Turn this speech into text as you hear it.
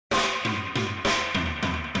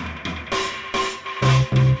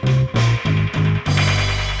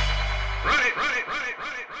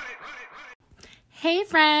Hey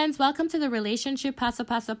friends, welcome to the Relationship Paso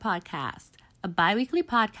Paso podcast, a bi-weekly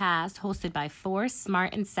podcast hosted by four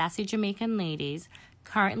smart and sassy Jamaican ladies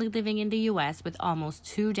currently living in the U.S. with almost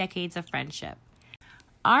 2 decades of friendship.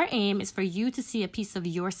 Our aim is for you to see a piece of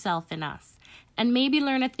yourself in us and maybe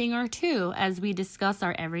learn a thing or two as we discuss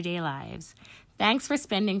our everyday lives. Thanks for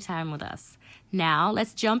spending time with us. Now,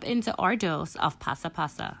 let's jump into our dose of Pasa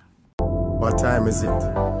Pasa. What time is it?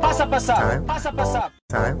 Pasa pasa, Time? pasa pasa.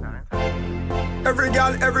 Time? Every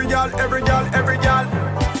gal. I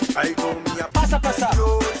go me a Pasa pasa.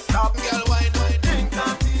 don't stop, girl, wine, drink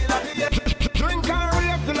and feel like the drink and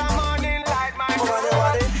rave till the morning light, my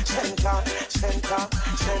body. Center,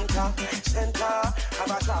 have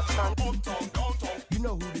a shot, man. Downtown. You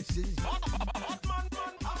know who this is?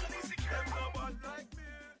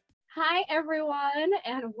 Hi, everyone,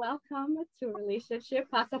 and welcome to Relationship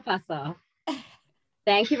Pasa Pasa.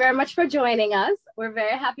 Thank you very much for joining us. We're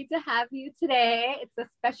very happy to have you today. It's a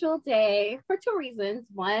special day for 2 reasons.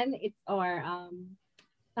 One, it's our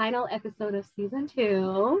final episode of season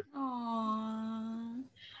 2. Aww.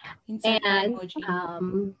 And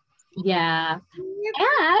yeah.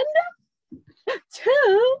 And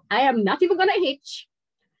 2, I am not even gonna hitch.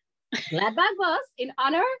 Glad Bag Bus in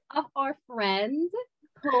honor of our friend,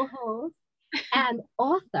 co-host, and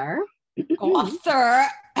author.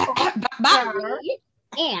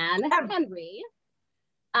 Anne Henry.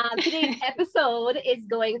 Today's episode is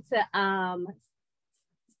going to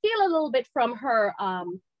steal a little bit from her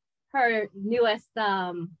newest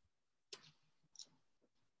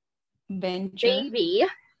baby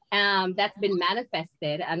that's been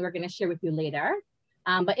manifested, and we're going to share with you later.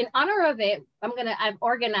 But in honor of it, I've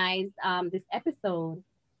organized this episode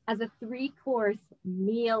as a 3-course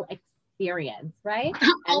meal experience, right?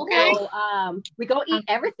 Okay. And so we go eat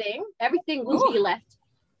everything. Everything will be left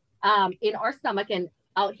in our stomach and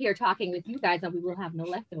out here talking with you guys, and we will have no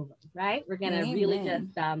leftovers, right? We're gonna really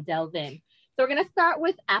just delve in. So we're gonna start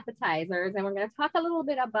with appetizers, and we're gonna talk a little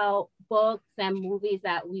bit about books and movies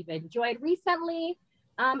that we've enjoyed recently,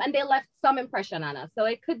 and they left some impression on us. So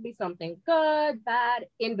it could be something good, bad,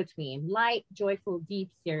 in between, light, joyful,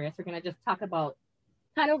 deep, serious. We're gonna just talk about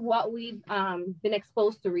kind of what we've been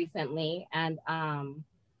exposed to recently and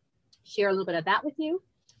share a little bit of that with you.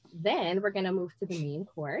 Then we're going to move to the main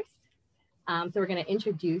course. So we're going to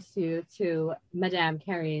introduce you to Madame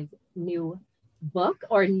Carey's new book,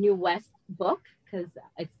 or newest book, because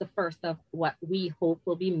it's the first of what we hope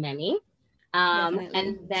will be many.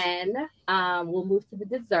 And then we'll move to the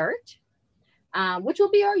dessert, which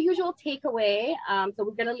will be our usual takeaway. So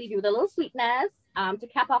we're going to leave you with a little sweetness to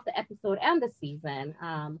cap off the episode and the season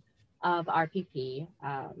of RPP.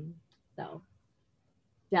 So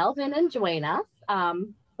delve in and join us.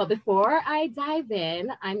 But before I dive in,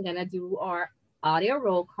 I'm going to do our audio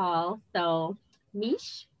roll call. So,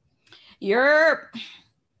 Mish. You're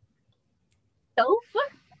Soph.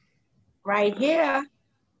 right here.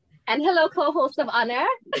 And hello, co-host of honor.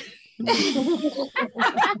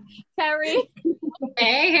 Terry.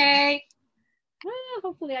 Hey.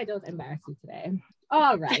 Hopefully I don't embarrass you today.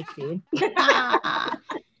 All righty.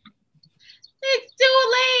 It's too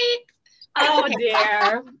late. Oh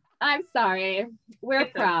dear. I'm sorry. We're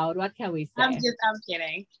proud. What can we say? I'm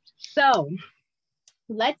kidding. So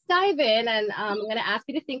let's dive in, and I'm going to ask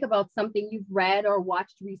you to think about something you've read or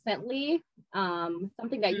watched recently,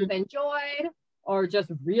 something that you've enjoyed or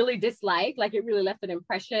just really disliked, like it really left an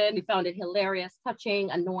impression. You found it hilarious,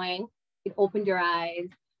 touching, annoying. It opened your eyes.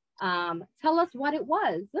 Tell us what it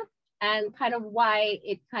was and kind of why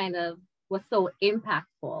it kind of was so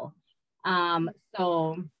impactful.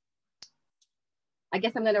 So I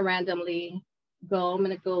guess I'm going to randomly go. I'm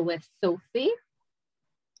going to go with Sophie.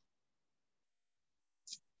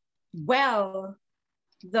 Well,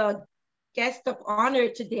 the guest of honor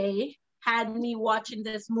today had me watching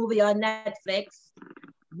this movie on Netflix,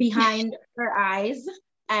 Behind Her Eyes.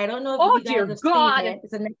 I don't know if you guys have seen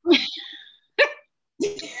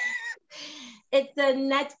it. It's a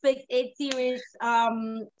Netflix 8-series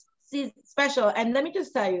special. And let me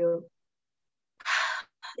just tell you,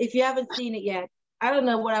 if you haven't seen it yet, I don't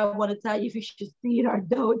know what I want to tell you, if you should see it or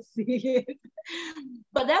don't see it.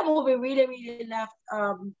 But that movie really, really left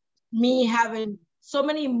me having so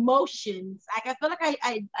many emotions. Like, I feel like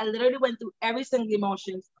I literally went through every single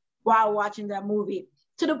emotions while watching that movie,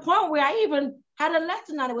 to the point where I even had a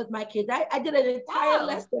lesson on it with my kids. I did an entire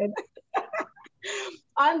lesson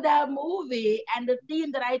on that movie. And the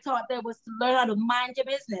theme that I taught there was to learn how to mind your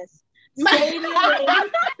business. Stay in your lane.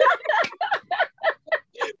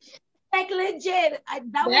 Like, Legit.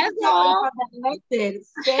 That was That's the all. from that lesson.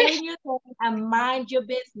 Stay in your lane and mind your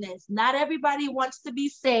business. Not everybody wants to be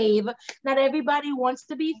saved. Not everybody wants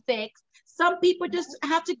to be fixed. Some people just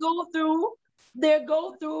have to go through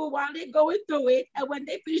while they're going through it. And when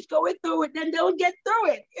they finish going through it, then they'll get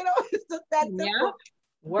through it. You know, it's just that simple. Yeah.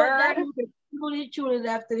 But that movie truly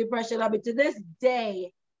left an impression on me. To this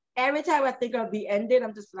day, every time I think of the ending,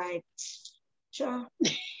 I'm just like, sure.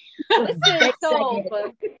 Listen,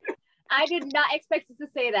 so I did not expect you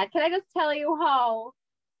to say that. Can I just tell you how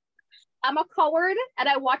I'm a coward and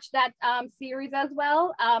I watched that series as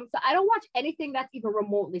well. So I don't watch anything that's even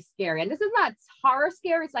remotely scary. And this is not horror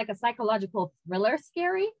scary, it's like a psychological thriller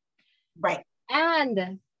scary. Right. And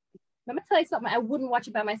let me tell you something, I wouldn't watch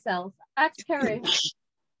it by myself. I asked Terry,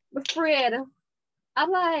 I'm afraid.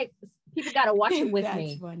 I'm like, people gotta watch it with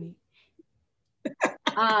me. Funny.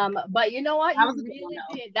 But you know what? You really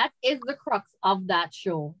did. That is the crux of that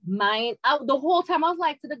show. Mine, the whole time I was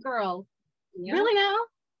like to the girl, really now?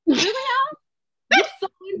 Really now? You're so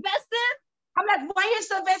invested? I'm like, why are you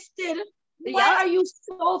so invested? Why are you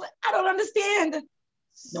so? I don't understand.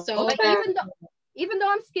 So But even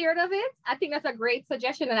though I'm scared of it, I think that's a great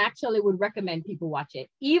suggestion and actually would recommend people watch it,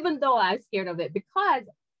 even though I'm scared of it, because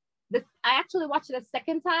I actually watched it a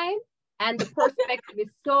second time and the perspective is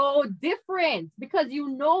so different because you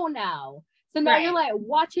know now. So now you're like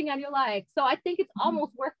watching and you're like, so I think it's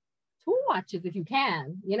almost worth 2 watches if you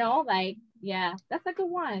can, you know, like, yeah, that's a good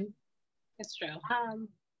one. That's true.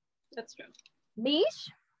 That's true. Mish?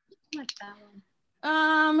 Like that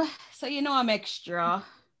one. So you know I'm extra.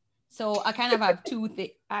 So I kind of have 2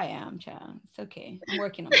 things. I am, child. It's okay. I'm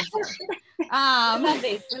working on myself. Love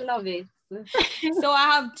it. I love it. So I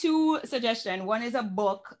have 2 suggestions. One is a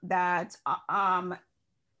book that I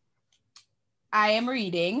am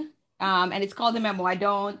reading, and it's called The Memo.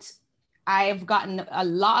 I've gotten a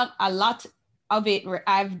lot of it.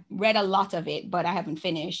 I've read a lot of it, but I haven't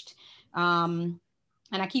finished. And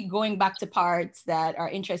I keep going back to parts that are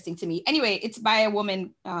interesting to me. Anyway, it's by a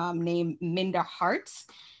woman named Minda Harts.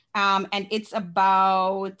 And it's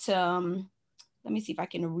about, let me see if I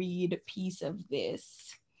can read a piece of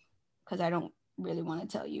this because I don't really want to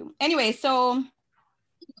tell you. Anyway, so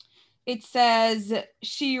it says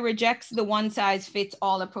she rejects the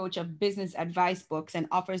one-size-fits-all approach of business advice books and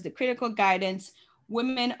offers the critical guidance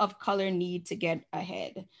women of color need to get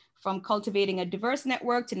ahead. From cultivating a diverse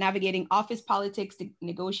network to navigating office politics to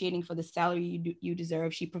negotiating for the salary you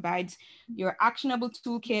deserve, she provides your actionable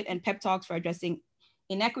toolkit and pep talks for addressing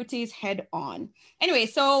inequities head on. Anyway,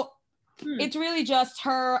 so it's really just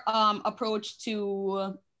her approach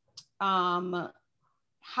to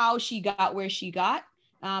how she got where she got,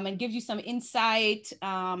 and gives you some insight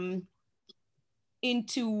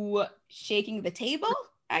into shaking the table,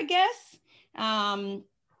 I guess, and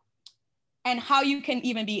how you can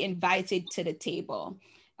even be invited to the table.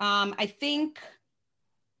 I think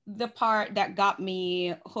the part that got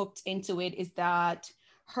me hooked into it is that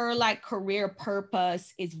her like career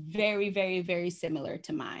purpose is very, very, very similar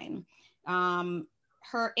to mine.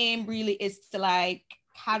 Her aim really is to like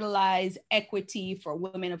catalyze equity for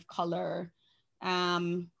women of color.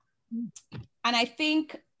 And I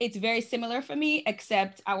think it's very similar for me,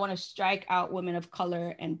 except I want to strike out women of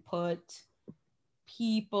color and put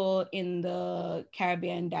people in the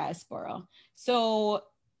Caribbean diaspora. So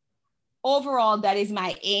overall, that is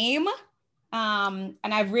my aim. And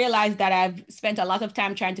I've realized that I've spent a lot of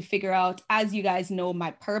time trying to figure out, as you guys know,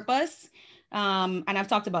 my purpose. And I've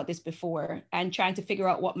talked about this before, and trying to figure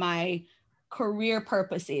out what my career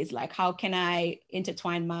purpose is. Like, how can I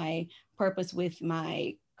intertwine my purpose with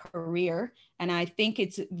my career? And I think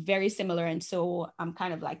it's very similar. And so I'm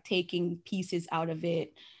kind of like taking pieces out of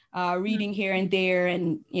it, reading here and there,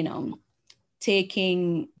 and, you know,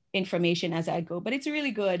 taking information as I go. But it's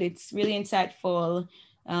really good. It's really insightful.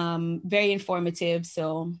 Very informative,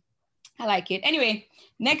 so I like it. Anyway,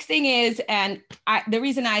 next thing is, and the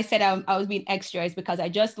reason I said I was being extra is because I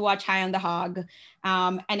just watched High on the Hog,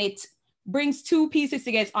 and it brings 2 pieces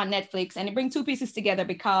together on Netflix, and it brings 2 pieces together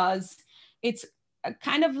because it's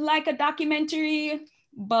kind of like a documentary,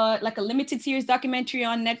 but like a limited series documentary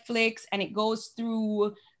on Netflix, and it goes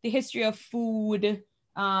through the history of food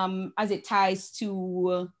as it ties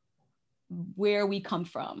to where we come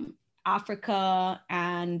from, Africa,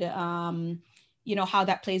 and you know, how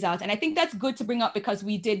that plays out. And I think that's good to bring up because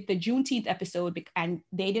we did the Juneteenth episode, and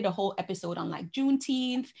they did a whole episode on like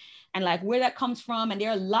Juneteenth and like where that comes from. And there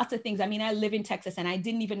are lots of things. I mean, I live in Texas and I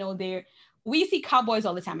didn't even know we see cowboys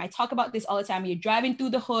all the time. I talk about this all the time. You're driving through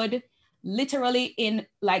the hood, literally in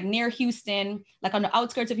like near Houston, like on the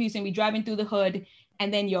outskirts of Houston, we're driving through the hood,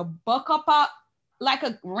 and then you buck up like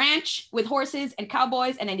a ranch with horses and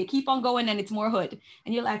cowboys, and then you keep on going and it's more hood.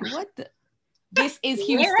 And you're like, what the? This is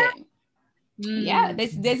Houston. Yeah,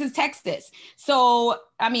 this is Texas. So,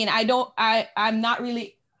 I mean, I'm not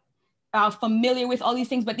really familiar with all these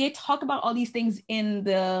things, but they talk about all these things in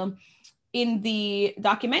the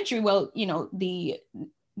documentary. Well, you know, the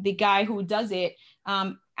guy who does it,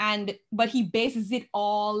 but he bases it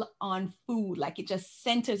all on food. Like it just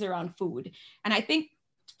centers around food. And I think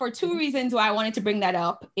for two reasons why I wanted to bring that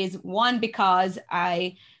up is one, because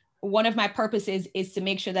one of my purposes is to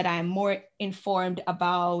make sure that I'm more informed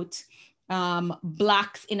about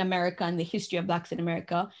Blacks in America and the history of Blacks in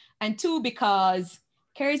America. And two, because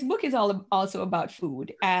Carrie's book is also about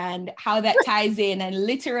food and how that ties in. And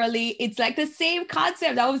literally, it's like the same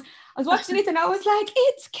concept. I was watching it and I was like,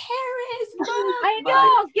 it's Carrie's book. I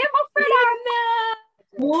know. Give a friend our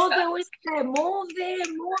Move it.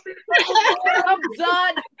 I'm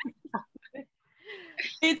done.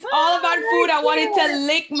 It's all about food. I wanted to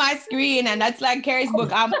lick my screen, and that's like Carrie's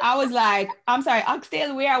book. I was like, I'm sorry,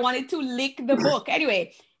 Oxtail Ware. I wanted to lick the book.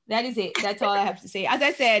 Anyway, that is it. That's all I have to say. As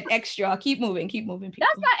I said, extra. Keep moving. People.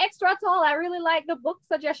 That's not extra at all. I really like the book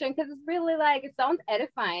suggestion because it's really like, it sounds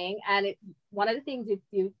edifying. And one of the things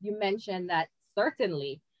you mentioned that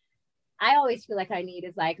certainly I always feel like I need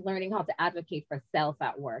is like learning how to advocate for self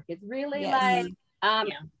at work. It's really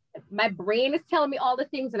my brain is telling me all the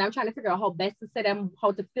things and I'm trying to figure out how best to say them,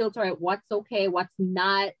 how to filter it, what's okay, what's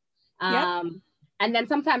not. And then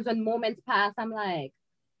sometimes when moments pass, I'm like,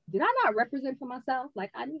 did I not represent for myself?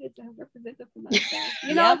 Like I needed to have represented for myself.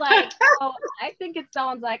 You know, like, so I think it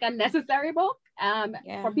sounds like a necessary book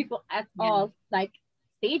for people at all like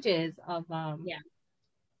stages of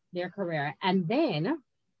their career. And then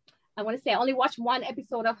I want to say I only watched one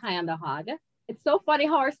episode of High on the Hog. It's so funny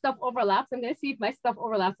how our stuff overlaps. I'm going to see if my stuff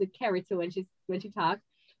overlaps with Carrie too when she talks.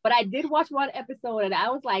 But I did watch one episode and I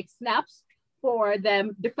was like, snaps for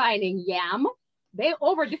them defining yam. They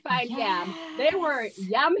over-defined yam. They were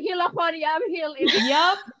yam hill upon yam hill.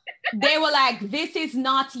 Yep. They were like, this is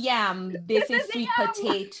not yam. This is sweet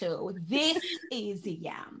potato. This is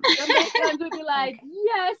yam. Jamaicans would be like,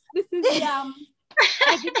 yes, this is yam.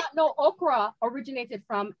 I did not know okra originated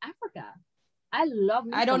from Africa. I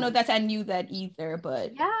don't know that I knew that either,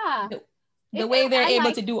 but yeah, the way they're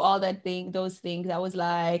able to do all those things, I was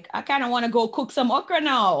like, I kind of want to go cook some okra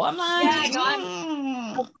now. I'm like,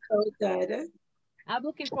 so good. I'm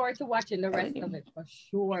looking forward to watching the rest of it for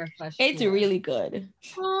sure. It's really good.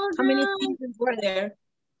 How many seasons were there?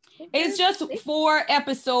 It's just 4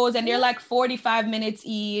 episodes and they're like 45 minutes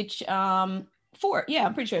each. 4, yeah,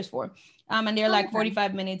 I'm pretty sure it's 4. And they're like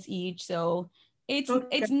 45 minutes each. So it's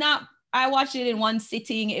not. I watched it in one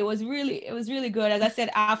sitting. It was really good. As I said,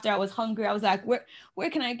 after I was hungry, I was like, where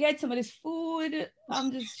can I get some of this food?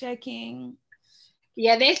 I'm just checking.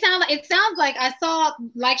 Yeah, it sounds like I saw,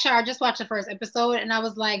 like Shar, just watched the first episode and I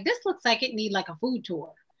was like, this looks like it need like a food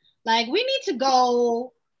tour. Like we need to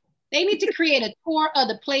go, they need to create a tour of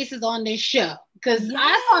the places on this show. Because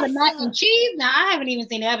I saw the mac and cheese. Now I haven't even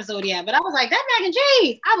seen the episode yet, but I was like, that mac and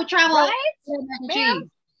cheese, I would travel for mac and cheese.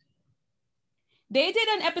 They did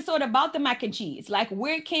an episode about the mac and cheese, like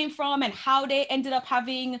where it came from and how they ended up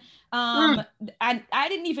having, and I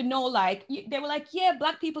didn't even know, like, they were like, yeah,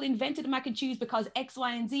 Black people invented the mac and cheese because X,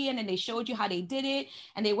 Y, and Z, and then they showed you how they did it,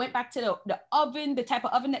 and they went back to the oven, the type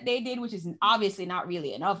of oven that they did, which is obviously not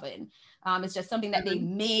really an oven. It's just something that they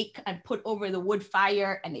make and put over the wood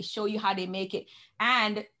fire, and they show you how they make it.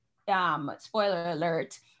 And spoiler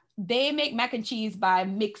alert, they make mac and cheese by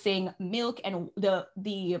mixing milk and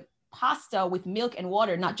the pasta with milk and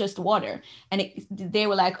water, not just water. And they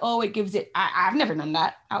were like, oh, it gives it. I've never done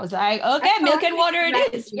that. I was like, okay, milk and water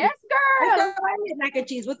it is. Yes, girl. I make mac and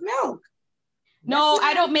cheese with milk. No,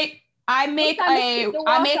 I don't make. I make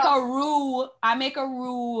a roux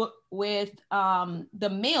with the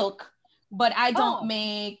milk, but I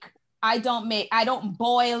don't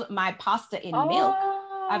boil my pasta in milk.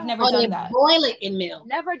 I've never done that. Boil it in milk.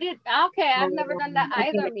 Never did. Okay, I've never done that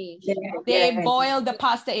either. Me. They boil the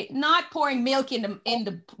pasta, not pouring milk in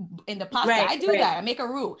the pasta. Right, I do that. I make a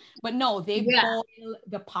roux, but no, they boil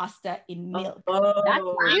the pasta in milk. That's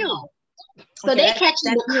real. So they catch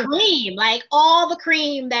the cream, like all the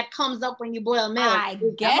cream that comes up when you boil milk. I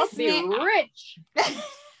guess be rich.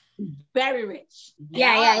 Very rich.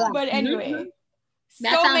 Yeah. But anyway.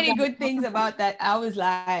 So many good things about that. I was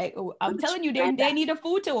like, I'm telling you, they need a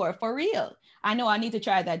food tour for real. I know I need to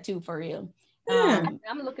try that too for real. I'm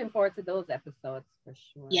looking forward to those episodes for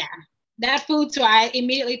sure. Yeah, that food tour, I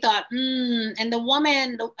immediately thought, and the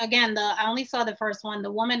woman, again, I only saw the first one.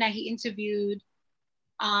 The woman that he interviewed,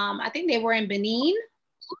 I think they were in Benin,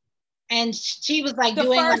 and she was like the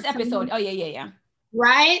doing first like episode. Oh yeah.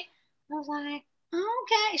 Right? I was like,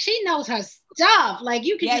 okay, she knows her stuff. Like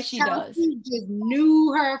you could just tell she just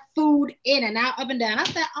knew her food in and out, up and down. I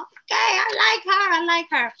said, okay, I like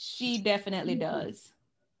her. She definitely does.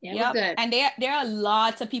 Yeah, it was good. And there are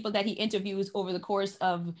lots of people that he interviews over the course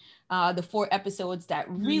of the 4 episodes that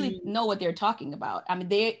really know what they're talking about. I mean,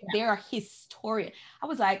 they are historian. I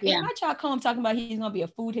was like, if my child come talking about he's gonna be a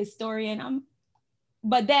food historian,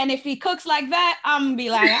 but then if he cooks like that, I'm gonna be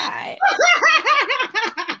like, all right.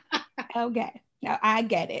 Okay. Now I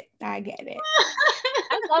get it. I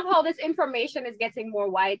love how this information is getting more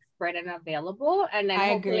widespread and available, and then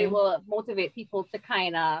hopefully will motivate people to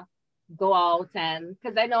kind of go out, and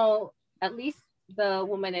because I know at least the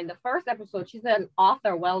woman in the first episode, she's an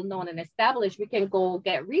author, well known and established. We can go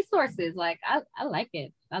get resources. Like I like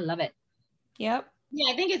it. I love it. Yep.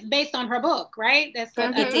 Yeah, I think it's based on her book, right? That's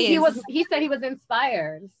what it is. He said he was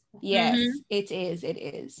inspired. Yes, it is. It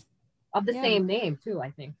is. Of the same name too, I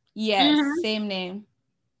think. Yes, same name.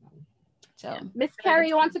 So Miss Carrie,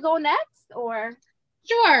 you want to go next or?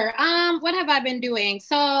 Sure. What have I been doing?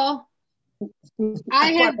 So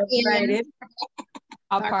I have been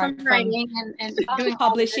apart from writing and doing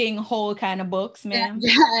publishing whole kind of books, ma'am.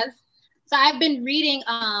 Yes. So I've been reading.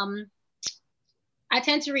 I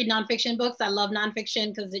tend to read nonfiction books. I love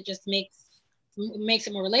nonfiction because it just makes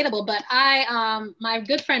it more relatable. But my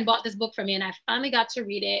good friend bought this book for me, and I finally got to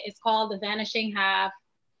read it. It's called The Vanishing Half.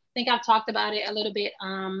 I think I've talked about it a little bit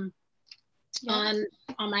on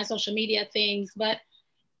my social media things, but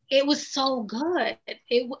it was so good.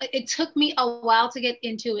 It took me a while to get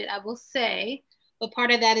into it, I will say, but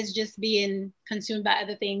part of that is just being consumed by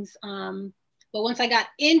other things. But once I got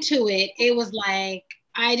into it, it was like,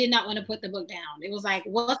 I did not want to put the book down. It was like,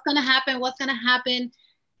 what's going to happen? What's going to happen?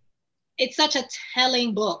 It's such a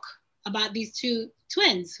telling book about these two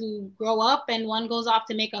twins who grow up, and one goes off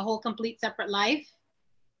to make a whole complete separate life,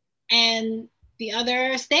 and the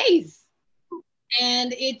other stays.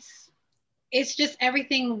 And it's just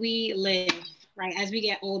everything we live, right? As we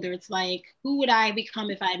get older, it's like, who would I become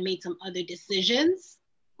if I had made some other decisions?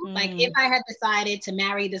 Like if I had decided to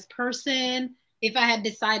marry this person, if I had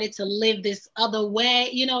decided to live this other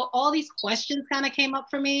way, all these questions kind of came up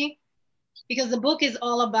for me, because the book is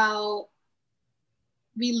all about,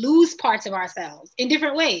 we lose parts of ourselves in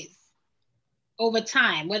different ways over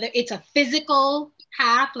time, whether it's a physical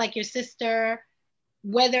half like your sister,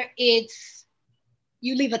 whether it's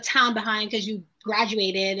you leave a town behind because you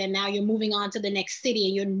graduated and now you're moving on to the next city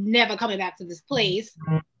and you're never coming back to this place,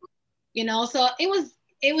 so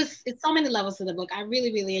it's so many levels to the book. I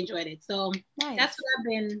really, really enjoyed it. So That's what I've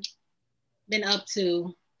been up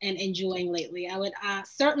to and enjoying lately. I would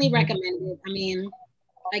certainly recommend it. I mean,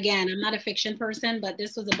 again, I'm not a fiction person, but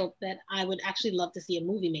this was a book that I would actually love to see a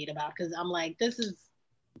movie made about, because I'm like, this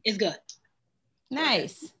is good.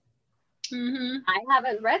 Nice. I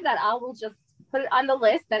haven't read that. I will just put it on the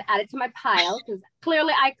list and add it to my pile, because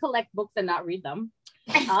clearly I collect books and not read them.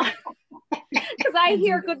 Because I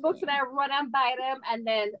hear good books and I run and buy them and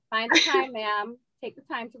then find the time, ma'am, take the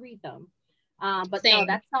time to read them. But no,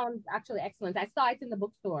 that sounds actually excellent. I saw it in the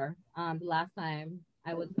bookstore the last time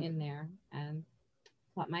I was in there and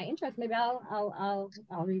caught my interest. Maybe I'll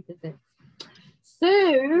revisit.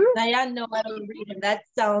 So Diane, no, I don't read it. That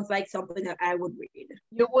sounds like something that I would read.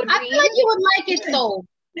 You would I read? feel like you would like it, so.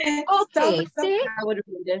 Okay, see? I would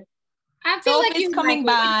read it. I feel like it's coming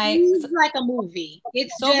by. It's like a movie.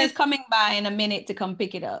 It's Sophie's coming by in a minute to come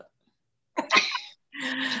pick it up.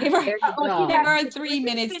 Give her 3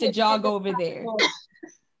 minutes to jog over there.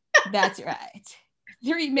 That's right.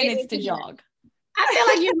 3 minutes to jog. I feel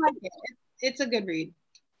like you like it. It's a good read.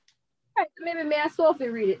 All right, so maybe may I Sophie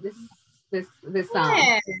read it this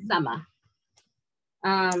summer.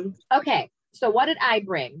 Okay, so what did I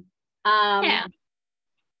bring?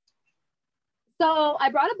 So I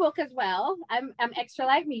brought a book as well. I'm extra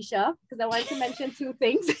like Misha because I wanted to mention 2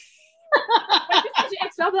 things.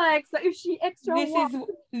 Extra, I'm like, so if she extra, this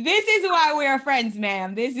is why we are friends,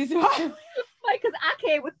 ma'am. This is why. Like, because I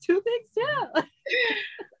came with 2 things too.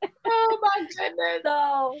 Oh my goodness!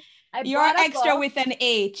 So you're extra with an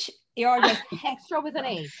H. You're just extra with an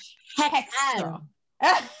H. Extra.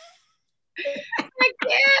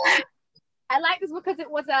 I like this because it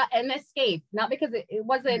was an escape, not because it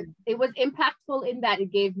was impactful in that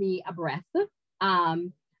it gave me a breath.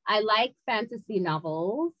 I like fantasy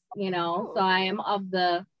novels, so I am of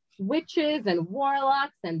the witches and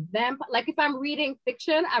warlocks and vampires. Like if I'm reading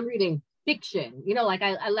fiction, I'm reading fiction, like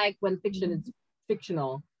I like when fiction is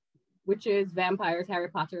fictional. Witches, vampires, Harry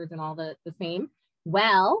Potters, and all the same.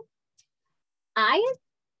 Well, I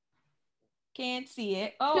Can't see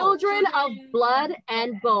it. Oh, Children of Blood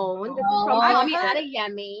and Bone. This is from Mommy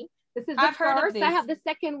Adeyemi. This is the first. I have the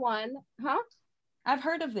second one. Huh? I've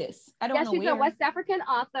heard of this. I don't know. She's a West African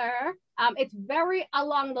author. It's very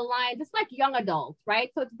along the lines. It's like young adult,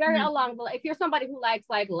 right? So it's very along the. If you're somebody who likes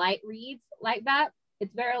like light reads like that,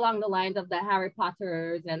 it's very along the lines of the Harry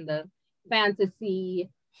Potters and the fantasy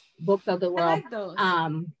books of the world. I like those.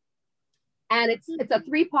 And it's a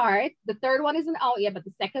 3-part. The third one isn't out yet, but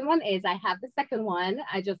the second one is. I have the second one.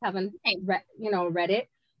 I just haven't read it,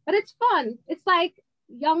 but it's fun. It's like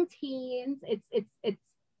young teens. It's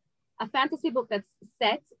a fantasy book that's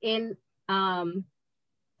set in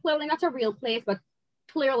clearly not a real place, but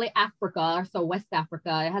clearly Africa, so West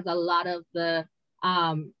Africa. It has a lot of the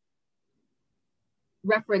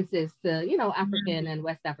references to, you know, African and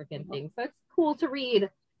West African things. So it's cool to read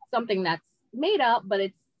something that's made up, but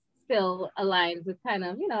it's still aligns with kind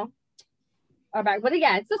of, you know, about. But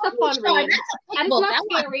yeah, it's just a fun read. And it's not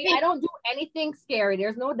scary. I don't do anything scary.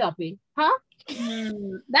 There's no dupping. Huh?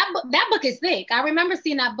 That book is thick. I remember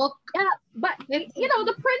seeing that book. Yeah, but you know,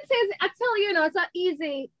 the princess, I tell you, you know, it's not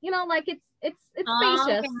easy, you know, like it's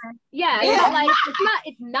spacious. Okay. Yeah, it's like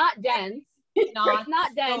it's not dense. It's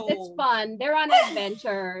not dense. It's fun. They're on an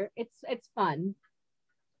adventure. It's fun.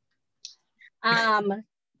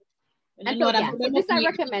 And so yeah, so this I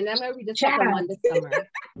recommend. I'm gonna read the second one this summer.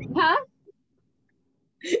 Huh?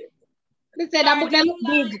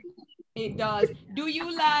 It does. Do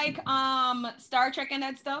you like Star Trek and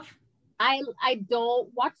that stuff? I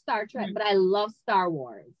don't watch Star Trek, but I love Star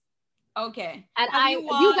Wars. Okay. And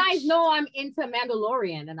you guys know I'm into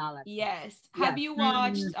Mandalorian and all that. Yes. Have you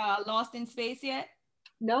watched Lost in Space yet?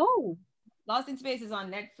 No. Lost in Space is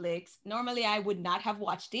on Netflix. Normally I would not have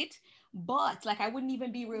watched it, but like I wouldn't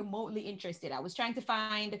even be remotely interested. I was trying to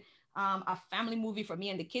find a family movie for me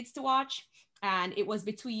and the kids to watch, and it was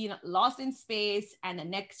between Lost in Space and the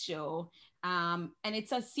next show. And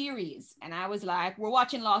it's a series, and I was like, we're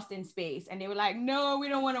watching Lost in Space, and they were like, no, we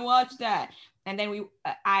don't want to watch that. And then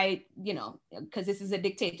you know, because this is a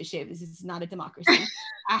dictatorship, this is not a democracy.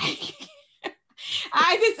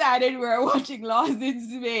 I decided we're watching Lost in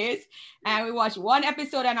Space, and we watched one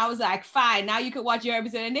episode, and I was like, fine, now you could watch your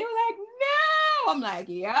episode. And they were like, no. I'm like,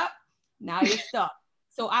 yep, now you're stuck.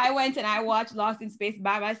 So I went and I watched Lost in Space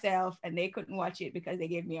by myself, and they couldn't watch it because they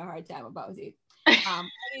gave me a hard time about it.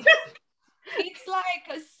 It's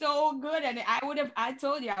like so good, and I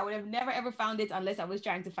told you I would have never ever found it unless I was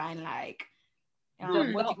trying to find like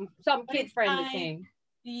some kid friendly thing.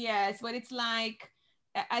 Yes, but it's like,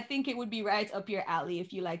 I think it would be right up your alley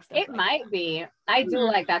if you like stuff. It might be. I do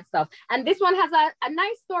like that stuff. And this one has a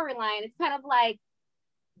nice storyline. It's kind of like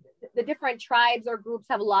the different tribes or groups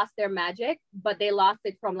have lost their magic, but they lost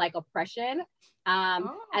it from like oppression.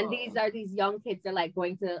 And these young kids are like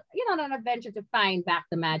going to, you know, on an adventure to find back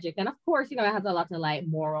the magic. And of course, you know, it has a lot of like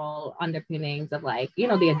moral underpinnings of like, you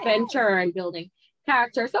know, the adventure and building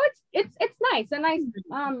character. So it's nice, a nice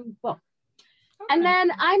book. Okay. And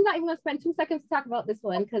then I'm not even gonna spend 2 seconds to talk about this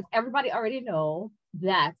one because everybody already know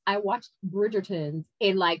that I watched Bridgerton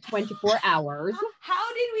in like 24 hours.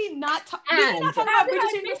 How did we not talk? Did we not talk about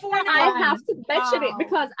Bridgerton before? I have to mention it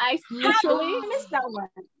because I literally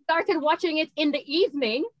started watching it in the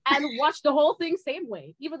evening and watched the whole thing same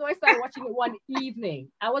way. Even though I started watching it one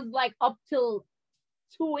evening, I was like up till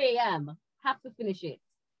 2 a.m. Have to finish it.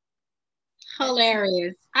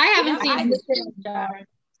 Hilarious. I haven't seen this.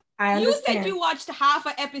 You said you watched half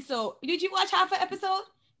an episode. Did you watch half an episode,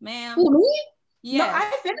 ma'am? Yeah, no,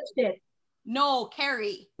 I finished it. No,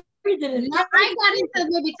 Carrie. I got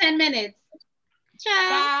into maybe 10 minutes. Child,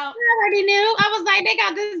 I already knew. I was like, they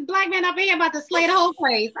got this black man up here about to slay the whole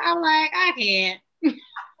place. I'm like, I can't.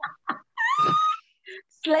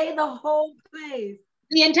 Slay the whole place.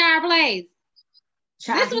 The entire place.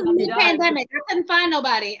 Child, this was mid-pandemic. I couldn't find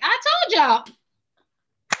nobody. I told y'all.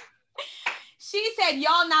 She said,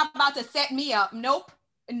 y'all not about to set me up. Nope.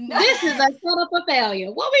 This is a setup for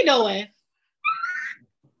failure. What we doing?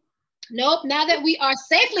 Nope. Now that we are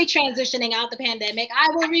safely transitioning out the pandemic, I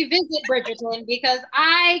will revisit Bridgerton because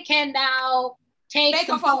I can now take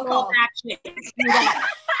some phone action.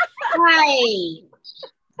 I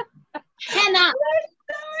cannot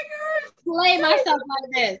play myself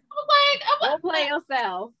like this. Don't play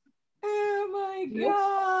yourself. Oh my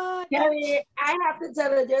God. Carrie, I have to tell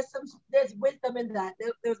her there's wisdom in that.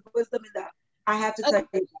 There's wisdom in that. I have to tell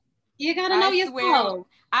you. You gotta know yourself.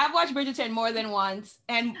 I've watched Bridgerton more than once,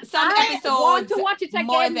 and some episodes I want to watch it again,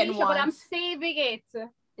 more than Misha, once. But I'm saving it.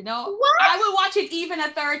 You know, what? I will watch it even a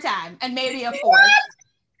third time and maybe a fourth.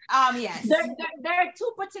 Yes. There are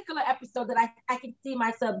two particular episodes that I can see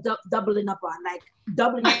myself doubling up on, like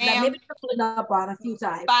maybe tripling up on a few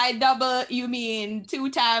times. By double, you mean 2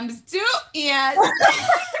 times 2? Yes.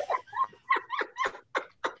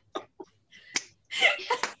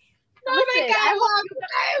 Listen,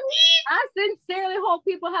 I sincerely hope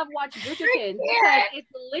people have watched Bridgerton because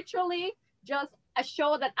it's literally just a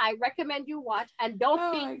show that I recommend you watch, and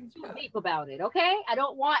don't think too deep about it, okay? I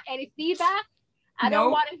don't want any feedback. I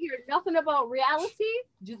don't want to hear nothing about reality.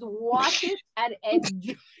 Just watch it and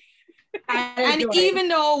enjoy. And even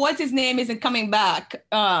though what's his name isn't coming back,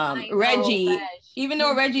 Reggie, even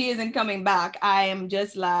though Reggie isn't coming back, I am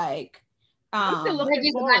just like, I'm still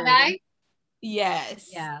looking forward.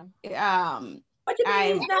 Yes. Yeah. What you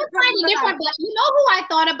mean it's not slightly different, but you know who I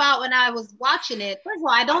thought about when I was watching it? First of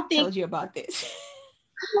all, I told you about this.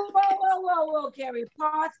 Whoa, Carrie.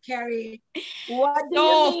 Pause, Carrie. What do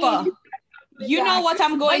you mean? You know what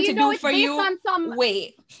I'm going to do for you?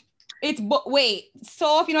 Wait.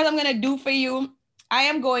 So if you know what I'm going to do for you, I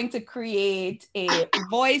am going to create a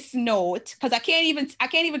voice note because I can't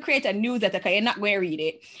even create a newsletter because you're not going to read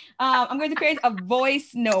it. I'm going to create a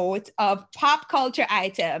voice note of pop culture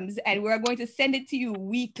items, and we're going to send it to you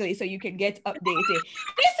weekly so you can get updated.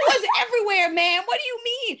 This was everywhere, man. What do you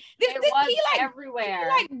mean? Everywhere.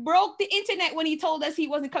 He broke the internet when he told us he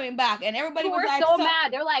wasn't coming back, and everybody was like so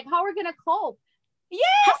mad. They're like, "How are we gonna cope?" Yes.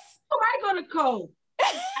 How am I gonna cope?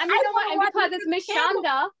 And you know what? And because it's Miss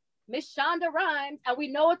Shonda Rhimes, and we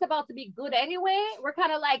know it's about to be good anyway, we're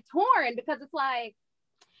kind of like torn because it's like,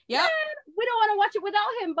 we don't want to watch it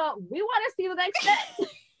without him, but we want to see the next step.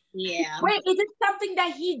 Yeah. Wait, is it something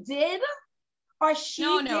that he did or she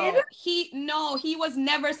did? He was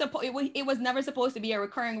never supposed. It was never supposed to be a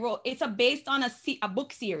recurring role. It's based on a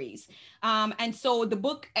book series, and so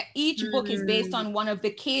each book is based on one of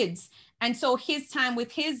the kids, and so his time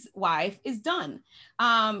with his wife is done.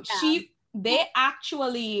 They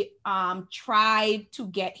actually tried to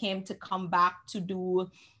get him to come back to do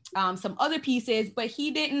some other pieces, but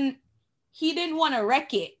he didn't want to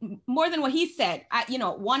wreck it more than what he said.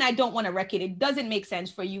 One, I don't want to wreck it. It doesn't make sense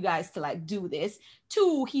for you guys to do this.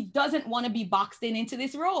 2, he doesn't want to be boxed into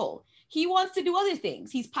this role. He wants to do other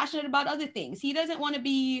things. He's passionate about other things. He doesn't want to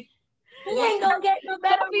be. He ain't gonna get no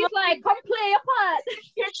better. He's like, come play a part.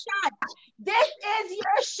 Your shot. This is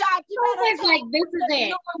your shot. This is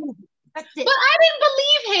it. That's it. But I didn't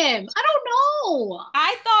believe him. I don't know.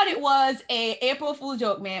 I thought it was a April Fool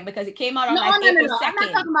joke, man, because it came out on April 2nd. I'm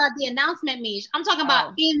not talking about the announcement, Mish. I'm talking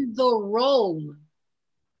about in the role.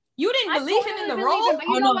 You didn't believe him in the role?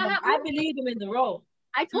 I believe him in the role.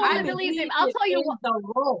 I totally believe him. I'll tell you what. The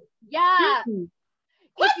role. Yeah.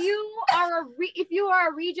 What? If you are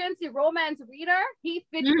a Regency romance reader, he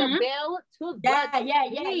fits the bill to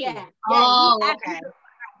Yeah. Oh, okay.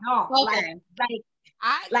 No, okay.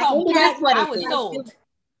 I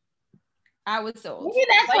was sold. Maybe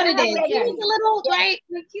that's what it is. He's a little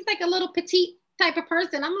he's like a little petite type of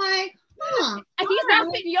person. I'm like, and he's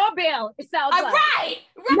not fitting your bill. It sounds like right.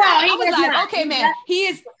 No, I was like, not. Okay, man, he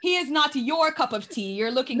is not your cup of tea.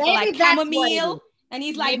 You're looking for chamomile, and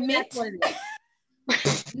he's like mint.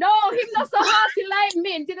 No, he's not so hot. He like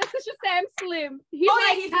mint. That's what you say. I'm slim. He's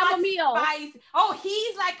chamomile.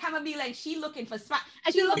 He's like chamomile, and she looking for spice.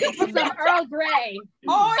 And she's looking for some Earl Grey.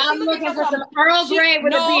 I'm looking for some Earl Grey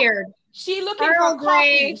with a beard. She looking for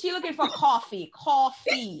coffee. She looking for coffee.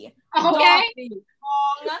 Coffee. Okay.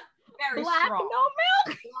 Strong, very black, strong. No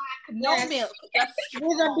milk. No milk.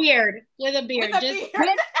 With a beard. Just beard. Just make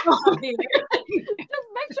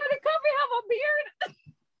sure the coffee have a beard.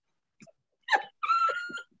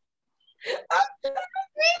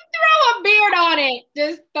 Throw a beard on it.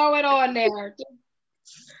 Just throw it on there.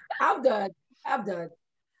 I'm done.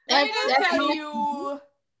 That's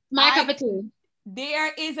my cup of tea.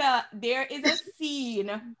 There is a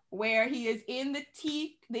scene where he is in the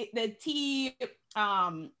tea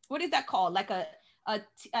what is that called? Like a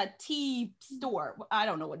tea store. I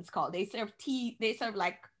don't know what it's called. They serve tea. They serve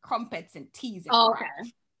like crumpets and teas. Okay.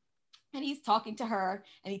 And he's talking to her,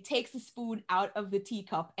 and he takes the spoon out of the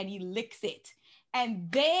teacup and he licks it.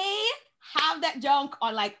 And they have that junk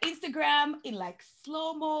on like Instagram in like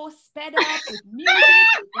slow-mo, sped up with music,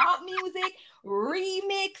 without music,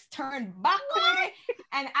 remix, turned backward.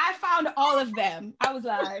 And I found all of them. I was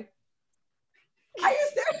like, are you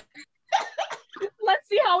serious? Let's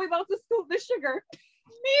see how we're about to scoop the sugar.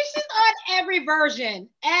 Mish is on every version.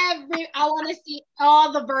 I want to see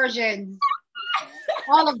all the versions.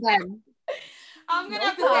 All of them. I'm gonna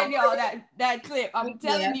have to send y'all that clip. I'm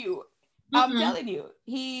telling you. I'm telling you.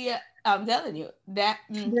 I'm telling you that.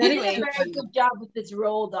 Anyway, he did a very good job with this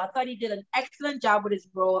role, though. I thought he did an excellent job with his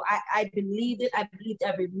role. I believed it. I believed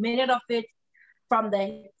every minute of it, from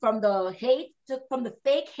the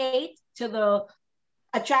fake hate to the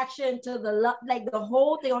attraction to the love, like the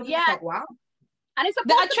whole thing. I was just like, wow. And it's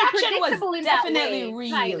supposed to be predictable in that way.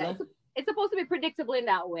 Real. It's supposed to be predictable in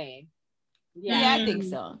that way. Yeah, I think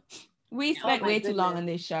so. We spent way too long on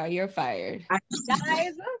this show. You're fired.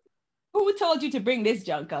 Guys, who told you to bring this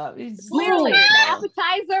junk up? Clearly, the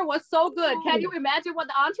appetizer was so good. Can you imagine what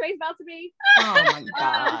the entree is about to be? Oh my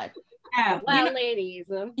God. Well, ladies,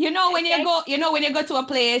 when you go to a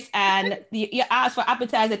place and you ask for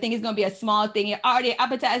appetizer, think it's gonna be a small thing. You order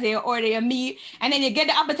appetizer, you order your meat, and then you get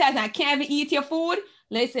the appetizer and can't even eat your food.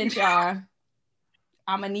 Listen, Char,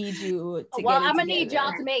 I'm gonna need you to I'm gonna need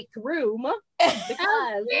y'all to make room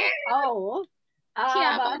because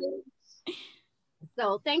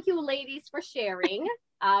so thank you, ladies, for sharing.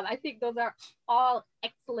 I think those are all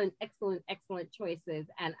excellent choices,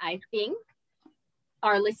 and I think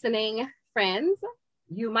our listening friends,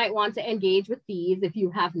 you might want to engage with these if you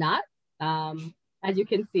have not. As you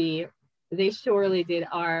can see, they surely did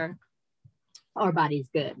our bodies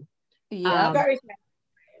good. Yeah, very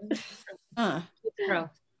true.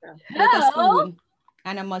 A spoon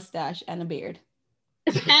and a mustache and a beard.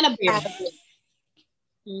 And a beard.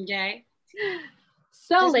 Okay.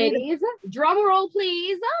 So, ladies, drum roll,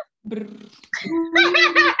 please.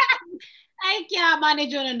 I can't manage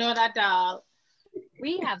to know that all.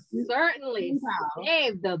 We have certainly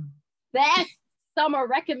saved the best summer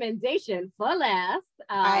recommendation for last.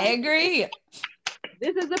 I agree.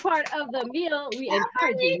 This is the part of the meal we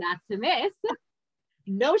encourage you not to miss.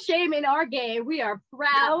 No shame in our game. We are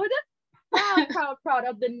proud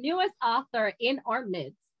of the newest author in our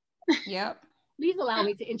midst. Yep. Please allow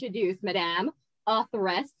me to introduce Madame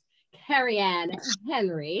Authoress Carrie-Ann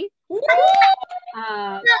Henry.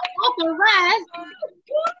 Authoress.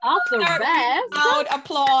 Loud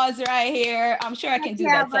applause right here. I'm sure I can do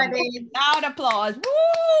that. Loud applause. Woo!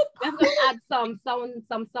 I'm gonna add some sound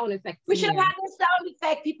effects. We should have had a sound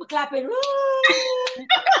effect. People clapping.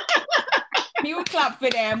 People clap for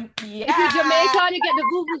them. Yeah. If you're Jamaican, you get the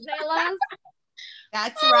vuvuzelas.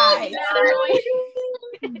 That's right.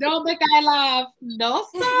 Don't make I laugh. No,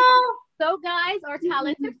 sir. So, guys, our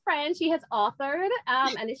talented friend, she has authored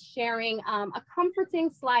and is sharing a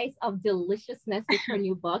comforting slice of deliciousness with her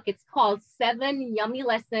new book. It's called 7 Yummy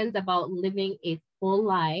Lessons About Living a Full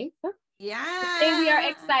Life. Yeah. Today we are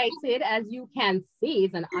excited, as you can see,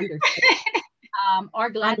 is an understatement.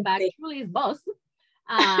 Our glad bag truly is boss.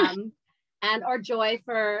 And our joy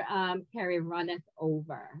for Carrie runneth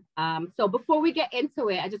over. So before we get into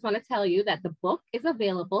it, I just want to tell you that the book is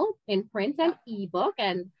available in print and ebook.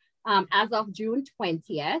 And as of June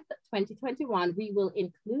 20th, 2021, we will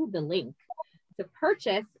include the link to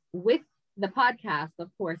purchase with the podcast,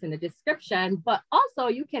 of course, in the description. But also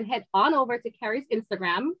you can head on over to Carrie's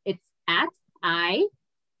Instagram. It's at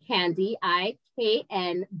iCandi,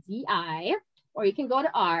 IKNDI, or you can go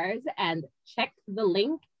to ours and check the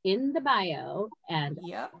link in the bio and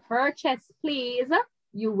purchase, please.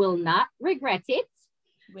 You will not regret it.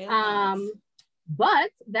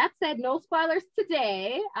 But that said, no spoilers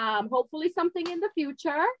today. Hopefully something in the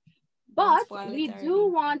future. But we do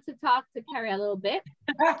want to talk to Carrie a little bit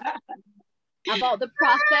about the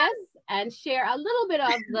process and share a little bit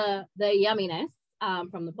of the yumminess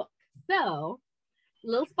from the book. So, a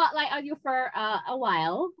little spotlight on you for a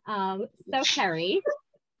while. So, Carrie,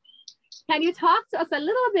 can you talk to us a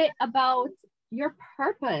little bit about your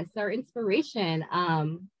purpose or inspiration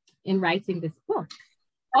in writing this book?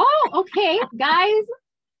 Oh, okay, guys.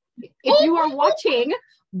 If you are watching,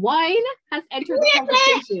 wine has entered the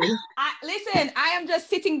conversation. Listen, I am just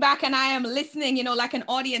sitting back and I am listening, you know, like an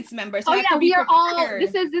audience member. So we are all.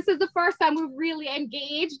 This is the first time we've really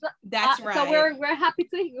engaged. That's right. So we're happy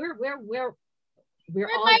to. We're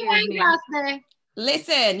all here.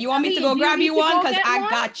 Listen, you want me to go grab you one? Because I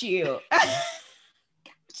got you.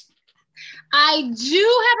 I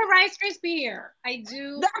do have a Rice Krispie here. I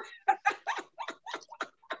do.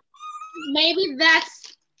 Maybe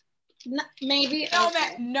that's maybe.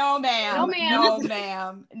 No, ma'am.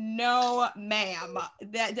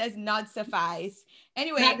 That does not suffice.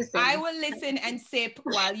 Anyway, I will listen and sip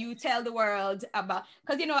while you tell the world about,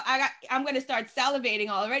 because you know I'm going to start salivating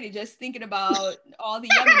already just thinking about all the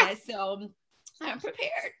yumminess. So I'm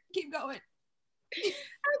prepared. Keep going.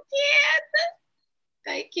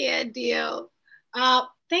 I can't deal.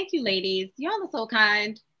 Thank you, ladies. Y'all are so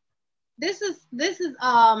kind. This is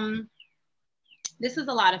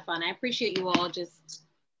a lot of fun. I appreciate you all just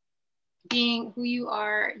being who you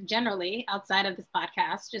are generally outside of this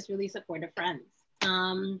podcast, just really supportive friends.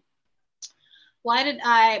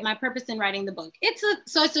 My purpose in writing the book? It's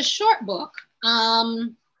a short book.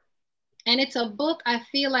 And it's a book I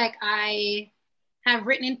feel like I have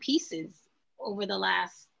written in pieces over the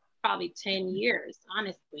last probably 10 years,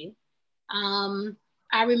 honestly.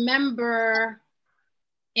 I remember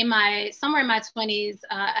somewhere in my 20s,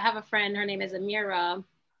 I have a friend, her name is Amira.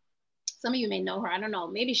 Some of you may know her, I don't know,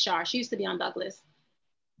 maybe Shar, she used to be on Douglas.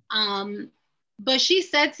 But she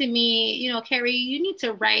said to me, you know, Carrie, you need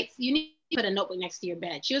to put a notebook next to your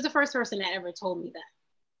bed. She was the first person that ever told me that.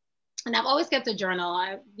 And I've always kept a journal.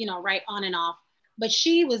 I, write on and off, but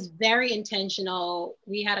she was very intentional.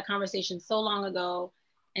 We had a conversation so long ago,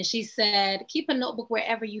 and she said, keep a notebook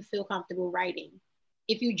wherever you feel comfortable writing.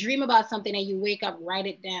 If you dream about something and you wake up, write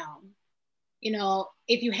it down. You know,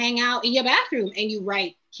 if you hang out in your bathroom and you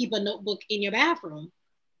write, keep a notebook in your bathroom.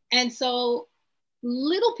 And so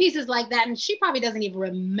little pieces like that, and she probably doesn't even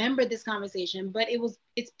remember this conversation, but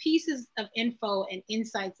it's pieces of info and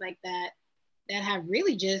insights like that have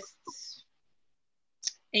really just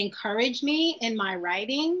encouraged me in my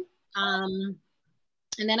writing. And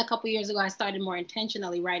then a couple years ago, I started more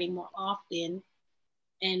intentionally writing more often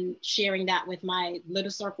and sharing that with my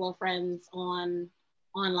little circle of friends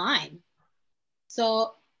online.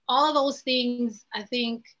 So all of those things, I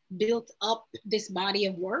think, built up this body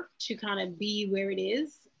of work to kind of be where it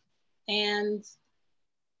is. And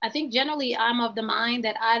I think generally I'm of the mind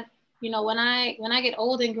that when I get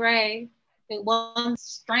old and gray, with one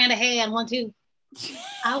strand of hair and one tooth,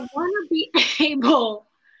 I want to be able,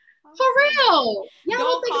 for real. Yeah,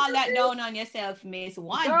 don't call that down on yourself, miss. Girl,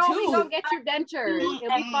 we gonna get your dentures.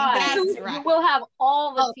 It'll be fine. That's right. You will have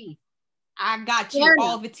all the teeth. I got you,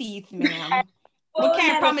 all the teeth, ma'am. We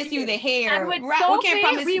can't promise you the hair. And with Sophie, we can't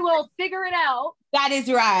promise will figure it out. That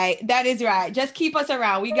is right. That is right. Just keep us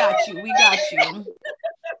around. We got you. We got you.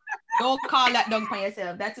 Don't call that down for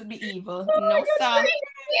yourself. That would be evil. No, sir.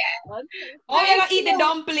 Oh, you're gonna eat the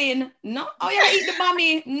dumpling. No. Oh, you're gonna eat the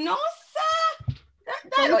bummy. No, sir.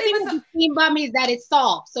 The thing with bummy is that it's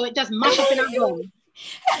soft, so it just mush up in our bones.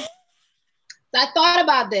 So I thought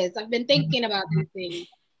about this. I've been thinking about these things.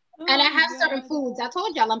 And I have certain foods. I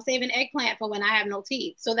told y'all I'm saving eggplant for when I have no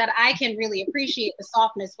teeth, so that I can really appreciate the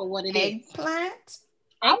softness for what it is. Eggplant?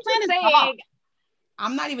 Eggplant is soft.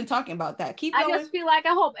 I'm not even talking about that. Keep going. I just feel like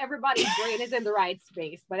I hope everybody's brain is in the right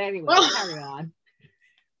space. But anyway, carry on.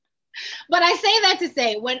 But I say that to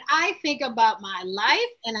say, when I think about my life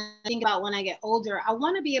and I think about when I get older, I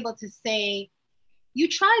want to be able to say, you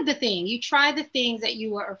tried the thing. You tried the things that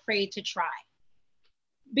you were afraid to try.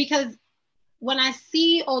 Because when I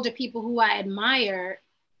see older people who I admire,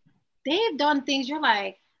 they've done things you're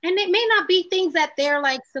like, and it may not be things that they're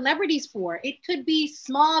like celebrities for. It could be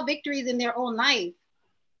small victories in their own life.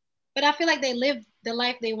 But I feel like they lived the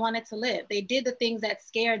life they wanted to live. They did the things that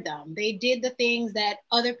scared them. They did the things that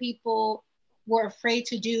other people were afraid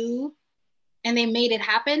to do, and they made it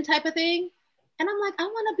happen type of thing. And I'm like, I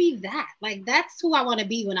want to be that. Like, that's who I want to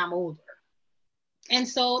be when I'm older. And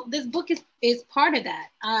so this book is part of that.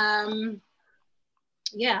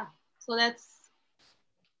 Yeah, so that's,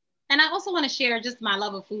 and I also want to share just my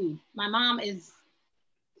love of food. My mom is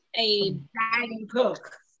a dying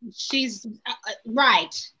cook. She's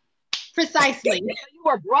right, precisely. You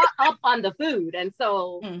were brought up on the food, and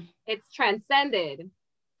so it's transcended.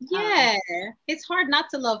 Yeah, it's hard not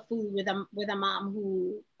to love food with a mom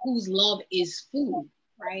whose love is food,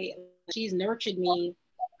 right? She's nurtured me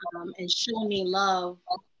and shown me love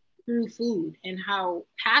through food and how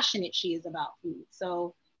passionate she is about food.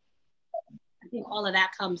 So I think all of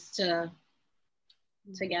that comes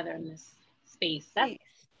together in this space. That's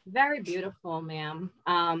very beautiful, ma'am.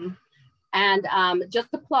 And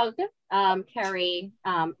just to plug, Carrie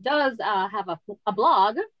does have a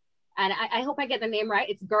blog, and I hope I get the name right.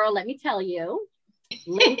 It's Girl, Let Me Tell You.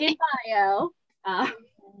 Link in bio.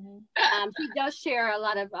 She does share a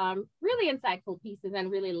lot of really insightful pieces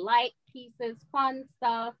and really light pieces, fun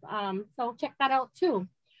stuff. So check that out too.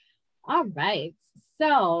 All right.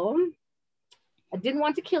 So I didn't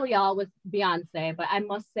want to kill y'all with Beyonce, but I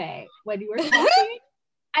must say, when you were talking,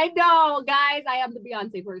 I know, guys, I am the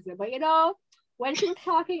Beyonce person, but when she was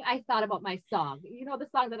talking, I thought about my song. You know the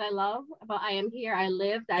song that I love about I Am Here, I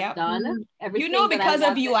Lived, I've done everything. Because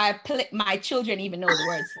of you, my children even know the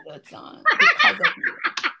words to that song. Because of you.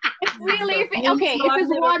 It's really, if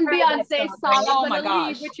it's one Beyonce song, I'm gonna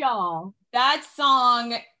leave with y'all. That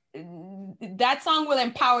song will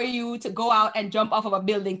empower you to go out and jump off of a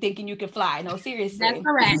building thinking you can fly. No, seriously. That's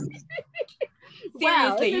correct.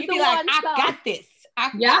 Seriously, you'd be like, I got this.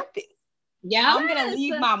 I got this. Yeah. I'm gonna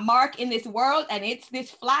leave my mark in this world, and it's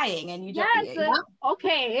this flying, and you just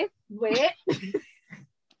okay. Wait.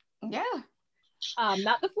 Yeah.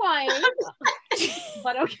 Not the flying,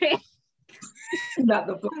 but okay. Not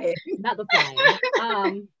the flying. Not the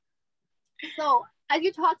flying. So as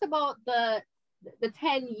you talked about the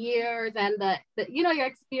 10 years and the your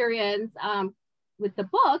experience with the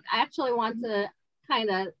book, I actually want to kind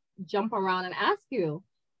of jump around and ask you,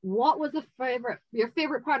 what was your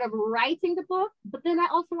favorite part of writing the book? But then I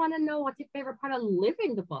also want to know what's your favorite part of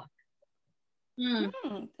living the book.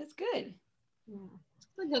 That's good.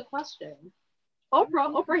 That's a good question.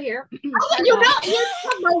 Oprah here. You took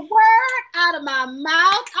the word out of my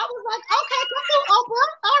mouth. I was like, okay, come through,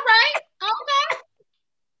 Oprah. All right.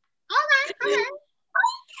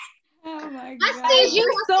 Oh my God. I see you.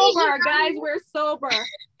 We're sober, guys. We're sober.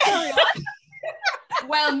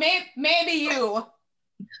 Well, maybe you.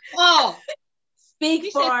 Oh,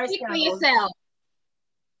 Speak for ourselves. Speak for yourself.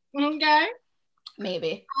 Okay.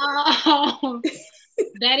 Maybe.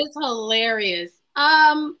 That is hilarious.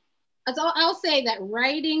 So I'll say that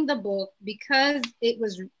writing the book, because it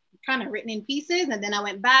was kind of written in pieces, and then I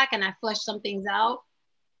went back and I fleshed some things out.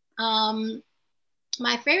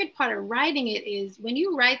 My favorite part of writing it is when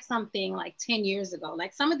you write something like 10 years ago,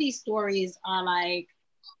 like some of these stories are like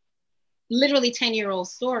literally 10-year-old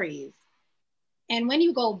stories. And when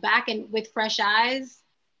you go back and with fresh eyes,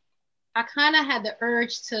 I kind of had the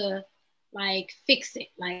urge to like fix it.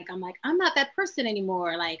 Like, I'm not that person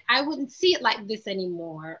anymore. Like, I wouldn't see it like this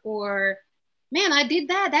anymore. Or, man, I did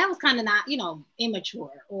that. That was kind of not,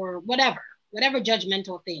 immature or whatever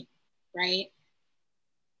judgmental thing, right?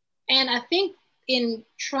 And I think in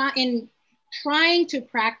trying to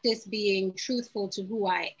practice being truthful to who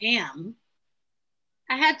I am,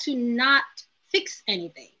 I had to not fix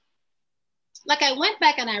anything. Like, I went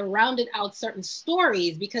back and I rounded out certain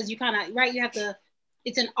stories because you kind of, right, you have to,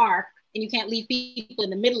 it's an arc and you can't leave people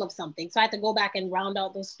in the middle of something. So I had to go back and round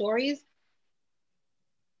out those stories.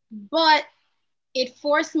 But it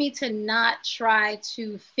forced me to not try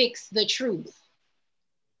to fix the truth,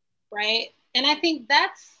 right? And I think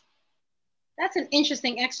that's an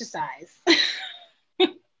interesting exercise.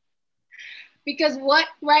 Because I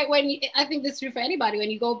think this is true for anybody,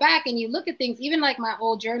 when you go back and you look at things, even like my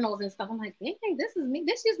old journals and stuff, I'm like, dang, this is me.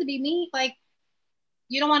 This used to be me. Like,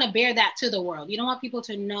 you don't want to bear that to the world. You don't want people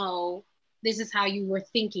to know this is how you were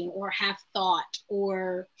thinking or have thought,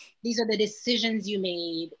 or these are the decisions you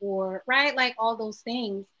made, or right, like all those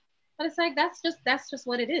things. But it's like, that's just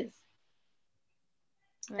what it is.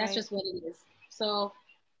 Right. That's just what it is. So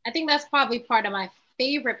I think that's probably part of my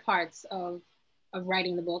favorite parts of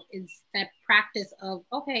writing the book, is that practice of,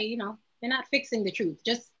 okay, you're not fixing the truth.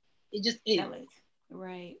 It just is.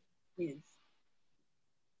 Right. Is.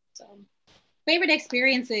 So favorite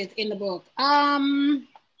experiences in the book. I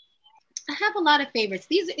have a lot of favorites.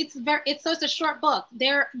 It's a short book.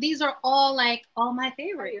 These are all my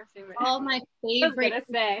favorites. All my favorite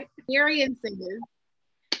experiences.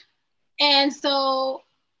 And so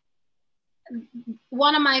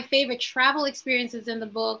one of my favorite travel experiences in the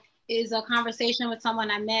book is a conversation with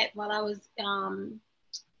someone I met while I was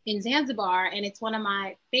in Zanzibar, and it's one of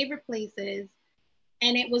my favorite places.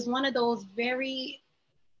 And it was one of those very,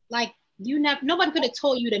 nobody could have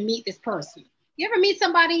told you to meet this person. You ever meet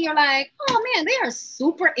somebody, you're like, oh man, they are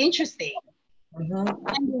super interesting. Mm-hmm.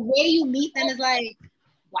 And the way you meet them is like,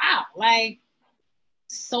 wow, like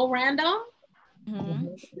so random. Mm-hmm.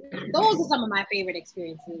 Those are some of my favorite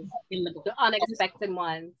experiences in the book. The unexpected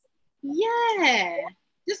ones. Yeah.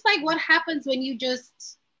 Just like what happens when you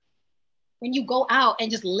go out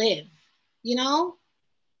and just live,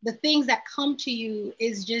 the things that come to you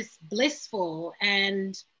is just blissful,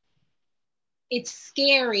 and it's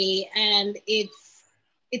scary, and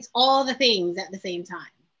it's all the things at the same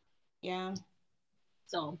time. Yeah.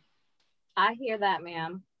 So I hear that,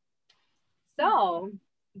 ma'am. So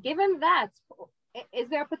given that, is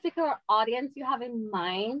there a particular audience you have in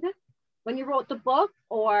mind when you wrote the book,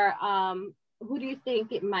 or who do you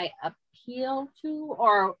think it might appeal to,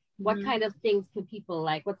 or what kind of things could people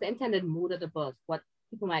like? What's the intended mood of the book? What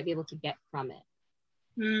people might be able to get from it?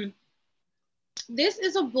 This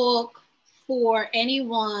is a book for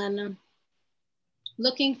anyone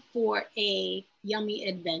looking for a yummy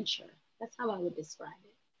adventure. That's how I would describe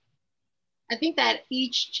it. I think that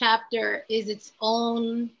each chapter is its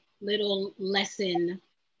own little lesson,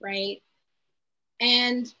 right?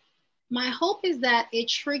 And my hope is that it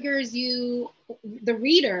triggers you, the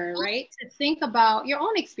reader, right, to think about your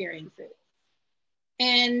own experiences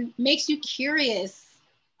and makes you curious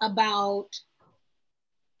about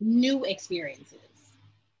new experiences.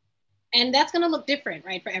 And that's going to look different,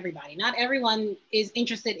 right, for everybody. Not everyone is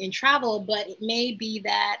interested in travel, but it may be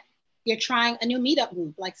that you're trying a new meetup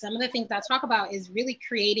group. Like some of the things I talk about is really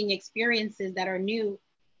creating experiences that are new,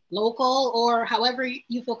 local, or however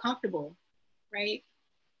you feel comfortable, right?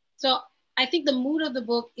 So I think the mood of the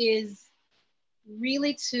book is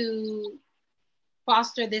really to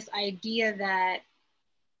foster this idea that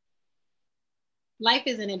life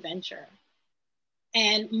is an adventure.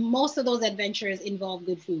 And most of those adventures involve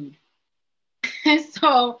good food.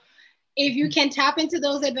 So if you can tap into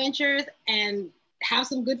those adventures and have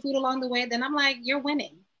some good food along the way, then I'm like, you're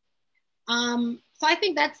winning. So I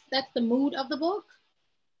think that's the mood of the book.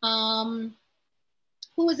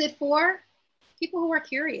 Who is it for? People who are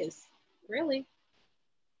curious, really.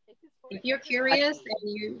 If you're curious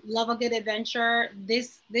and you love a good adventure,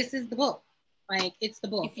 this is the book. Like, it's the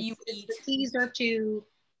book. It's the teaser to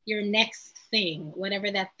your next thing, whatever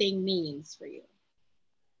that thing means for you.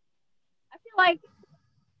 I feel like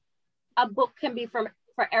a book can be for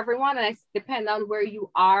everyone, and it depends on where you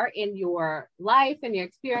are in your life and your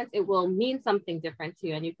experience. It will mean something different to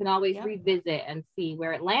you, and you can always revisit and see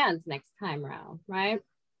where it lands next time around, right?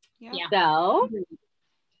 Yeah. So,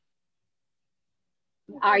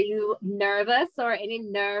 are you nervous, or any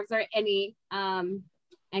nerves, or any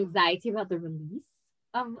anxiety about the release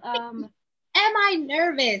of Am I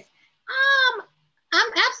nervous?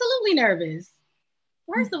 I'm absolutely nervous.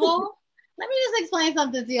 First of all, let me just explain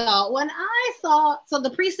something to y'all. When I saw, so the